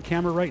can see on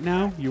camera right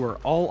now, you are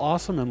all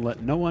awesome and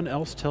let no one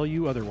else tell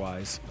you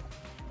otherwise.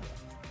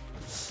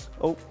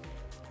 Oh.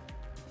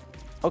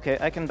 Okay,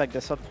 I can back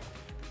this up.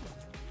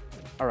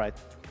 All right.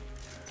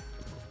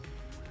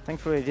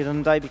 Thankfully I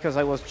didn't die because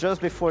I was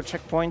just before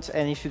checkpoint,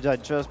 and if you die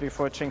just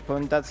before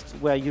checkpoint, that's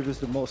where you lose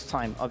the most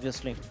time,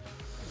 obviously.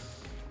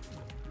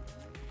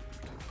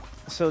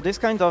 So this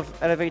kind of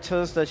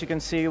elevators that you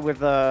can see with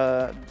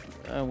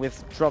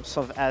drops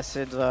of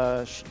acid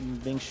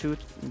being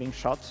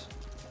shot.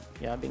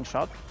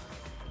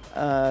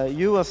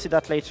 You will see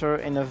that later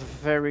in a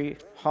very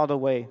harder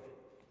way.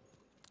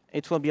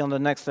 It will be on the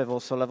next level,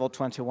 so level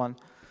 21.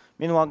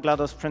 Meanwhile,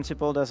 GLaDOS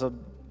Principle, there's a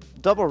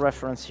double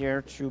reference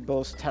here to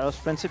both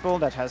Talos Principle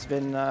that has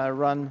been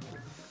run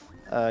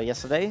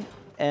yesterday,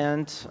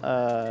 and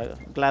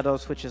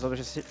GLaDOS, which is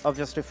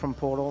obviously from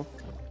Portal,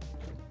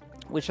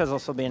 which has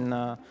also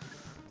been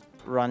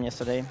run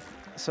yesterday.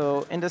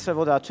 So in this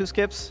level there are 2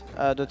 skips.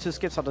 The 2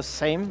 skips are the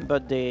same,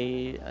 but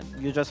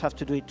you just have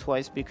to do it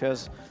twice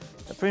because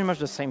they're pretty much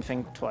the same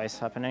thing twice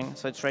happening.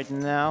 So it's right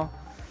now.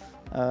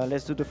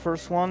 Let's do the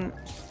first one.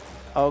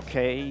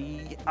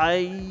 Okay,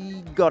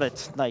 I got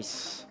it.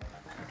 Nice.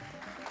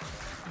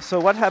 So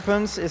what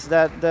happens is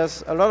that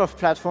there's a lot of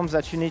platforms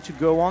that you need to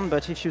go on,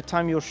 but if you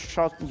time your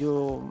shot,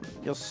 your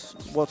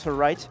water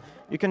right,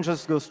 you can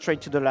just go straight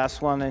to the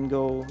last one and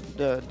go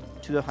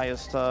to the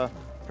highest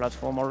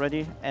platform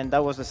already. And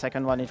that was the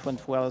second one. It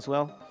went well as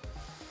well.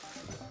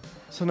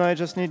 So now I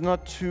just need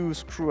not to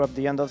screw up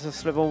the end of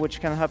this level, which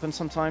can happen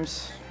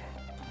sometimes.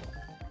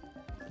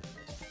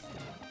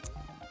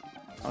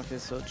 Okay,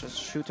 so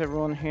just shoot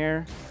everyone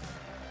here.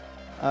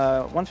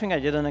 One thing I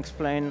didn't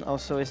explain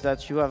also is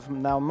that you have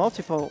now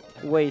multiple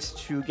ways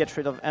to get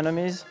rid of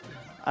enemies.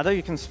 Either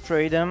you can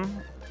spray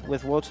them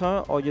with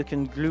water, or you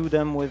can glue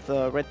them with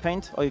red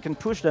paint, or you can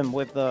push them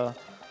with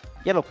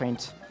yellow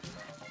paint.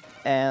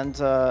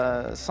 And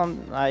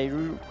I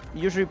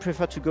usually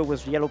prefer to go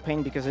with yellow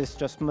paint because it's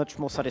just much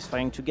more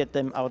satisfying to get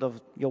them out of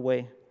your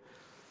way.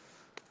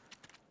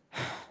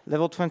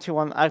 Level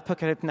 21,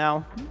 Apocalypse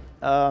Now.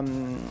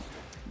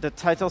 The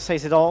title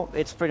says it all.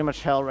 It's pretty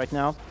much hell right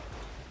now.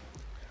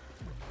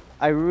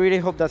 I really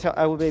hope that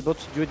I will be able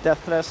to do it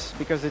deathless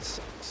because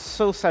it's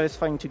so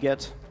satisfying to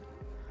get.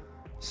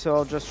 So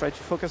I'll just try to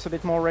focus a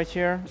bit more right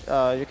here.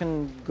 You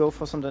can go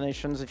for some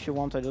donations if you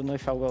want. I don't know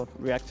if I will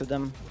react to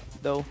them,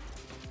 though.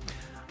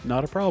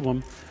 Not a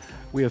problem.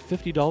 We have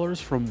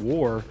 $50 from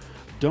War,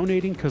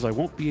 donating because I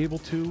won't be able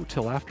to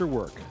till after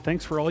work.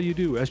 Thanks for all you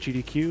do,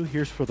 SGDQ.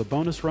 Here's for the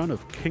bonus run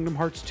of Kingdom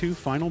Hearts 2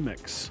 Final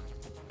Mix.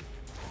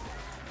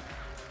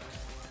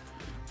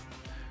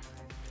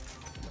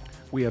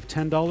 We have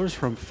 $10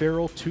 from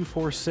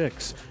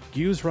Feral246.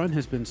 Gyoo's run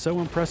has been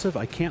so impressive,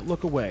 I can't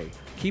look away.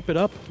 Keep it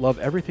up. Love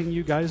everything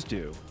you guys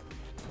do.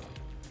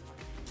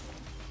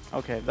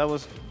 Okay, that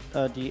was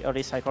the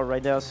early cycle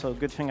right there, so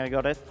good thing I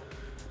got it.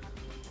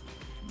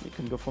 You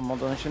can go for more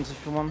donations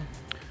if you want.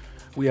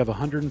 We have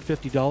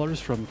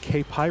 $150 from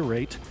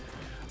K-Pirate.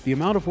 The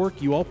amount of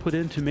work you all put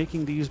into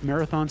making these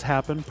marathons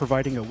happen,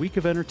 providing a week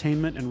of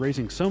entertainment and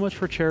raising so much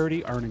for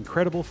charity are an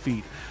incredible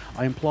feat.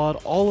 I applaud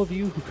all of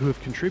you who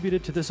have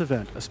contributed to this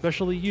event,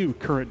 especially you,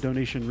 current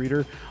donation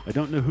reader. I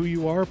don't know who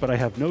you are, but I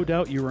have no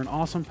doubt you are an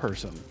awesome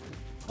person.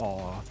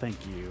 Aw, thank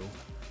you.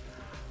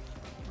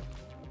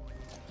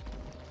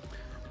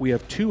 We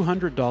have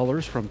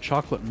 $200 from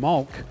Chocolate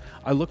Malk.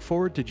 I look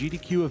forward to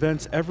GDQ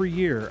events every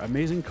year.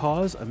 Amazing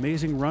cause,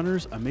 amazing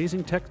runners,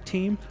 amazing tech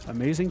team,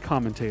 amazing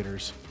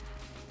commentators.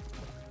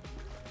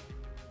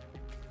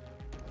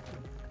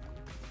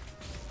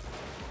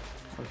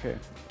 Okay,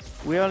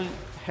 we are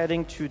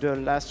heading to the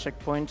last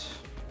checkpoint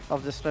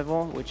of this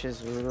level, which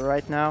is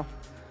right now.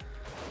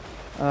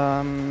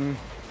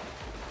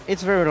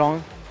 It's very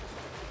long,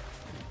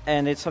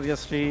 and it's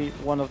obviously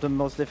one of the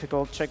most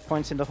difficult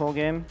checkpoints in the whole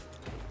game.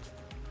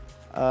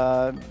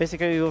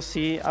 Basically, you'll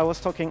see, I was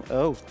talking,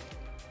 oh,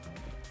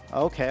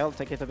 okay, I'll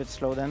take it a bit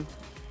slow then.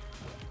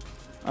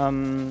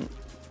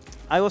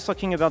 I was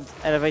talking about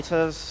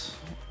elevators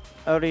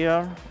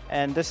earlier,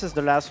 and this is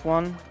the last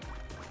one.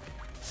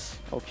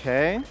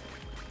 Okay.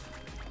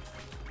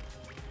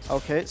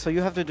 Okay, so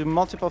you have to do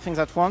multiple things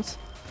at once,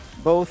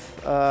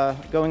 both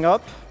going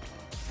up,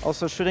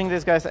 also shooting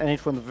these guys, and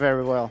it went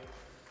very well.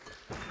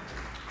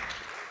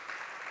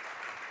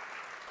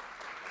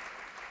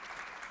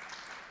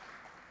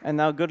 And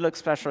now Good Luck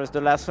Splasher is the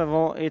last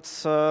level.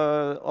 It's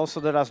also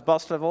the last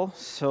boss level,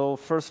 so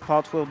first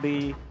part will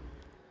be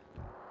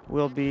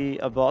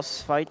a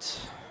boss fight,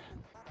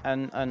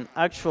 and an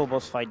actual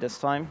boss fight this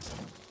time.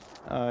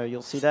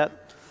 You'll see that.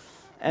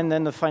 And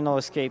then the final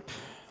escape,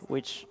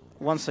 which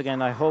once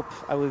again I hope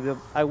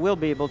I will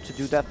be able to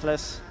do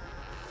deathless.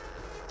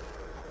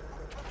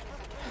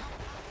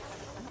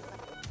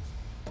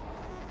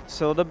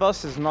 So the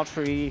boss is not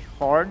really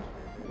hard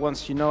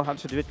once you know how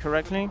to do it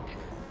correctly.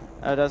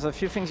 There's a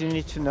few things you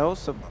need to know.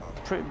 So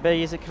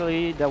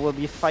basically there will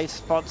be 5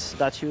 spots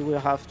that you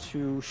will have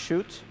to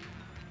shoot,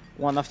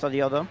 one after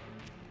the other.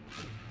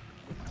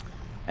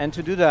 And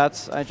to do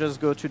that, I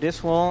just go to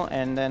this wall,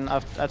 and then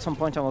at some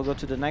point I will go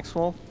to the next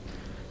wall.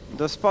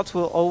 The spots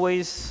will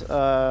always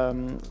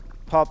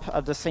pop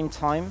at the same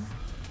time.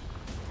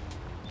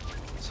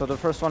 So the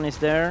first one is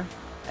there,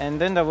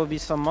 and then there will be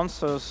some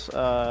monsters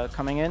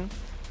coming in.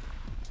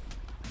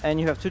 And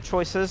you have 2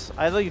 choices.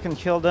 Either you can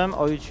kill them,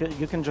 or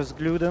you can just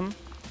glue them.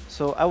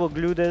 So I will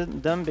glue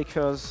them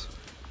because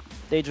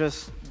they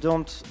just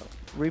don't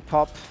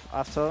repop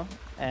after.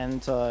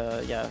 And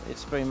yeah,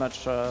 it's pretty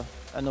much a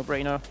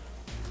no-brainer.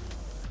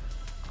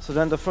 So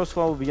then the first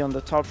one will be on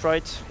the top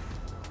right.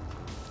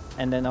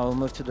 And then I will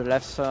move to the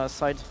left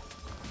side.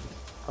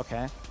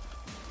 Okay.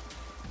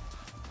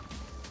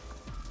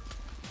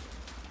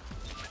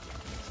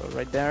 So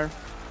right there.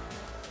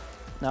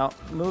 Now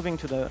moving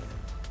to the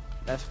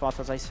last part,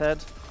 as I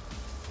said.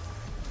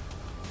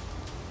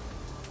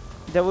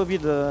 There will be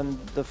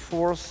the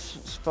fourth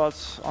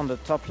spot on the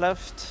top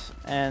left,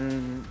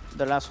 and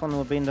the last one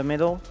will be in the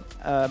middle.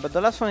 But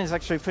the last one is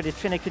actually pretty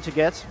finicky to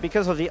get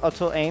because of the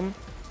auto aim.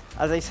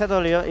 As I said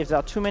earlier, if there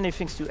are too many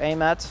things to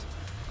aim at,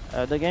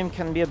 the game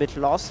can be a bit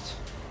lost.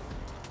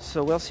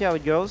 So we'll see how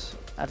it goes.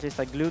 At least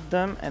I glued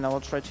them, and I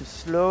will try to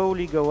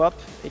slowly go up.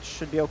 It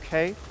should be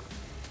okay.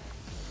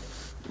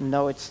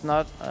 No, it's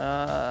not.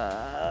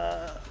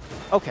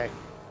 Okay.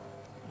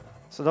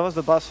 So that was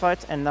the boss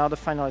fight, and now the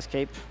final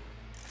escape.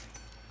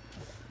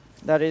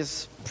 That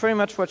is pretty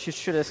much what you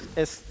should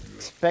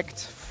expect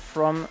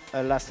from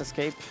a last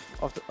escape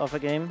of a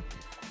game.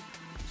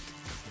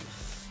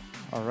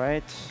 All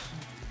right.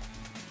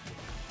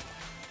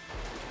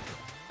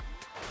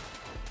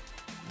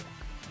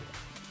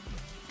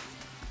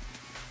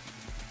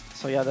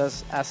 So yeah,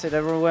 there's acid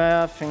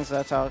everywhere, things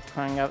that are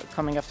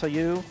coming after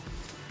you.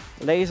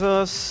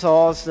 Lasers,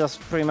 saws, there's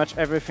pretty much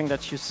everything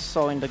that you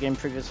saw in the game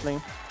previously.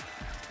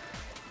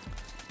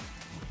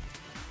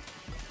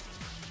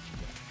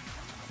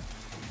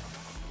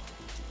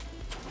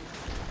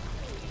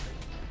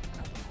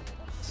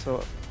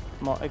 So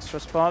more extra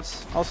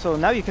spots. Also,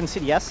 now you can see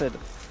the acid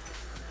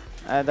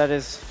that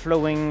is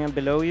flowing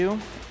below you.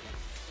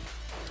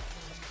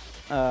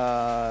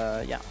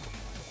 Yeah,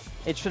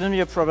 it shouldn't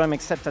be a problem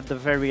except at the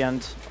very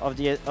end of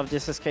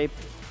this escape.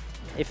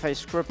 If I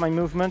screw up my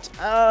movement,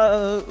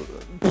 oh.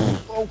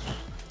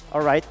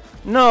 All right,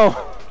 no.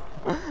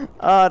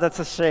 That's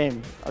a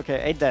shame. Okay,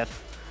 8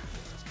 death.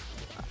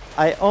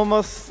 I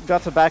almost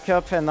got a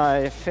backup and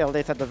I failed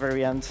it at the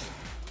very end.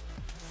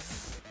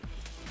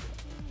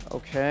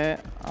 Okay,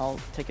 I'll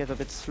take it a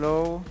bit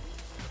slow.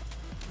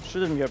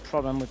 Shouldn't be a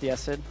problem with the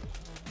acid.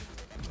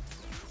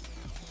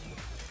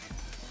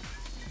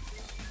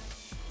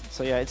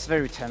 So yeah, it's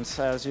very tense,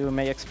 as you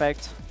may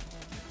expect.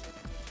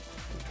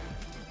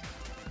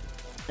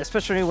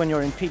 Especially when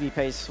you're in PB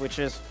pace, which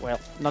is, well,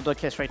 not the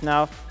case right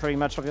now, pretty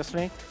much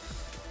obviously.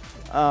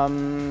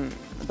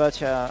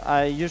 But yeah,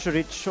 I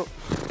usually choke.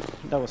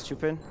 That was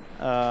stupid.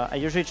 I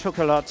usually choke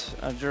a lot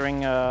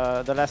during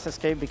the last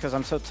escape because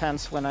I'm so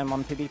tense when I'm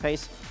on PB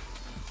pace.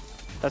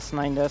 That's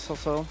 9 deaths or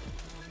so.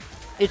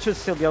 It should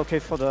still be okay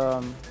for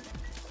the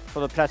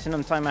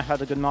platinum time. I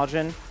had a good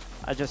margin.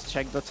 I just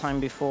checked the time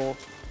before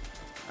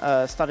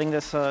starting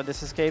this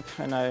escape,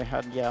 and I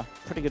had, yeah,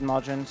 pretty good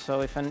margin.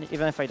 So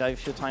even if I die a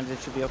few times, it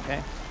should be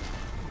okay.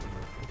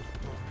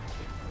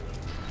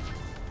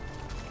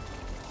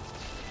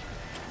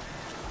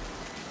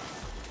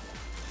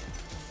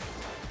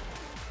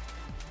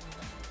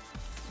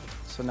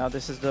 So now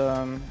this is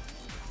the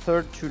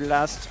third to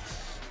last.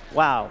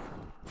 Wow.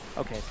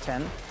 Okay,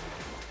 10.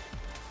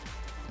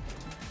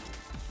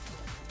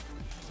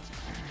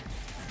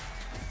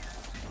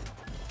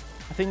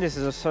 I think this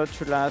is the third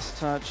to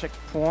last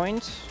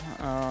checkpoint,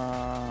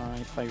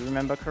 if I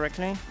remember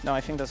correctly. No,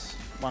 I think there's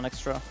one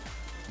extra.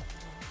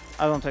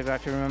 I don't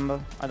exactly remember.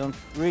 I don't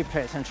really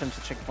pay attention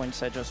to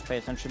checkpoints, I just pay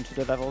attention to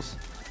the levels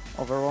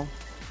overall.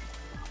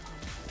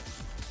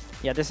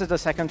 Yeah, this is the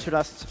second to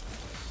last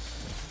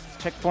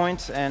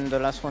checkpoint, and the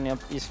last one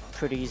is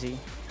pretty easy.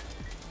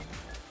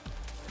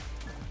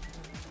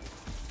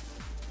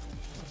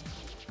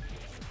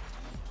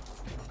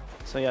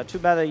 So yeah, too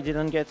bad I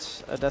didn't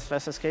get a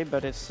deathless escape,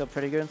 but it's still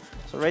pretty good.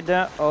 So right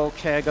there,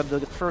 okay, I got the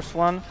first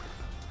one.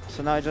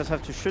 So now I just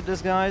have to shoot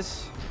these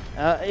guys.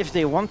 If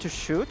they want to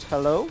shoot,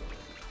 hello.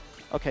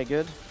 Okay,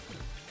 good.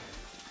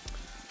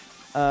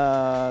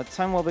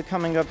 Time will be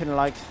coming up in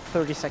like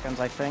 30 seconds,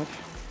 I think.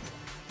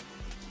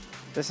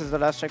 This is the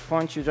last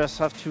checkpoint. You just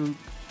have to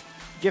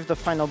give the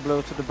final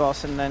blow to the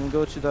boss and then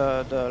go to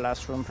the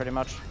last room, pretty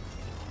much.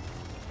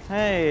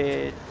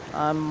 Hey,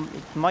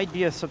 it might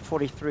be a sub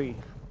 43.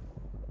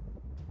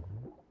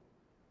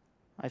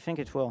 I think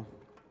it will,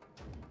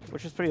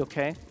 which is pretty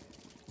okay.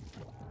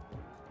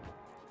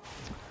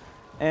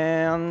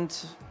 And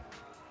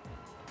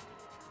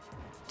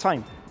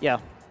time, yeah,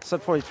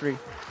 sub 43.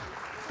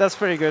 That's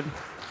pretty good.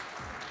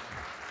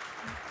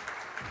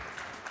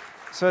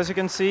 So as you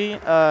can see,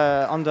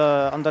 on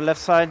the left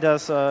side,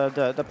 there's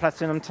the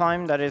platinum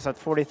time that is at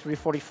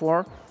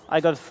 43:44. I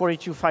got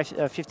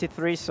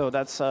 42:53, so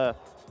that's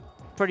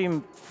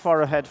pretty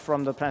far ahead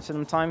from the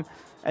platinum time.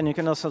 And you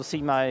can also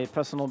see my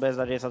personal best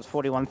that is at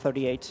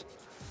 41:38.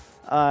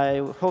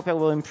 I hope I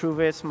will improve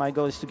it. My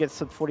goal is to get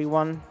sub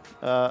 41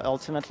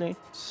 ultimately.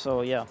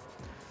 So yeah,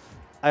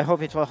 I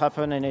hope it will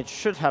happen, and it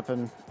should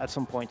happen at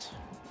some point.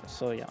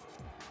 So yeah.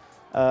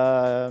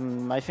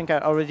 I think I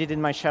already did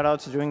my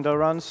shoutouts during the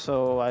run,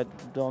 so I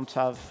don't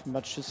have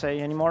much to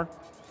say anymore.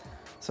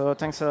 So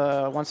thanks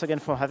once again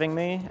for having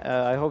me.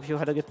 I hope you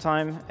had a good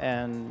time,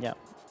 and yeah,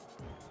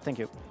 thank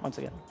you once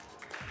again.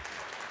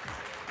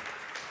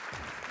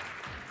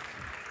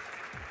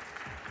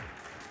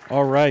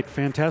 All right,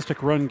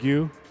 fantastic run,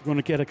 Gyoo. We're going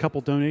to get a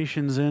couple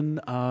donations in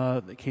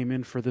that came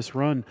in for this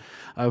run.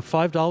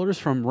 $5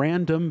 from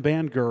Random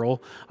Band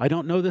Girl. I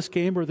don't know this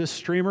game or this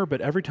streamer, but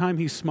every time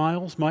he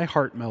smiles, my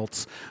heart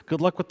melts.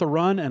 Good luck with the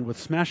run and with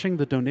smashing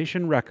the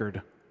donation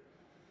record.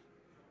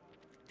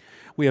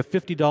 We have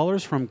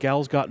 $50 from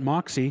Gals Got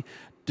Moxie.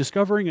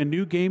 Discovering a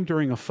new game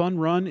during a fun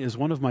run is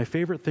one of my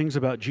favorite things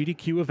about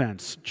GDQ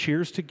events.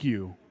 Cheers to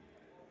Gyoo.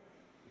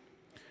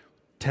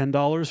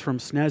 $10 from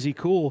Snazzy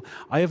Cool.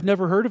 I have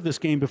never heard of this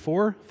game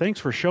before. Thanks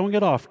for showing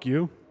it off,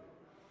 Gyoo.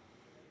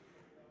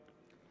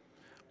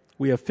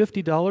 We have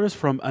 $50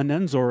 from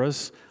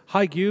Anenzoras.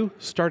 Hi, Gyoo.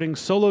 Starting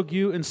solo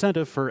Gyoo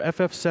incentive for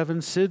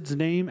FF7 Sid's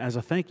name as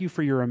a thank you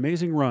for your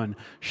amazing run.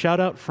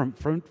 Shoutouts from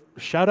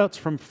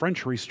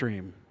French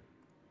Restream.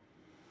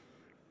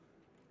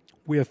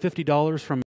 We have $50 from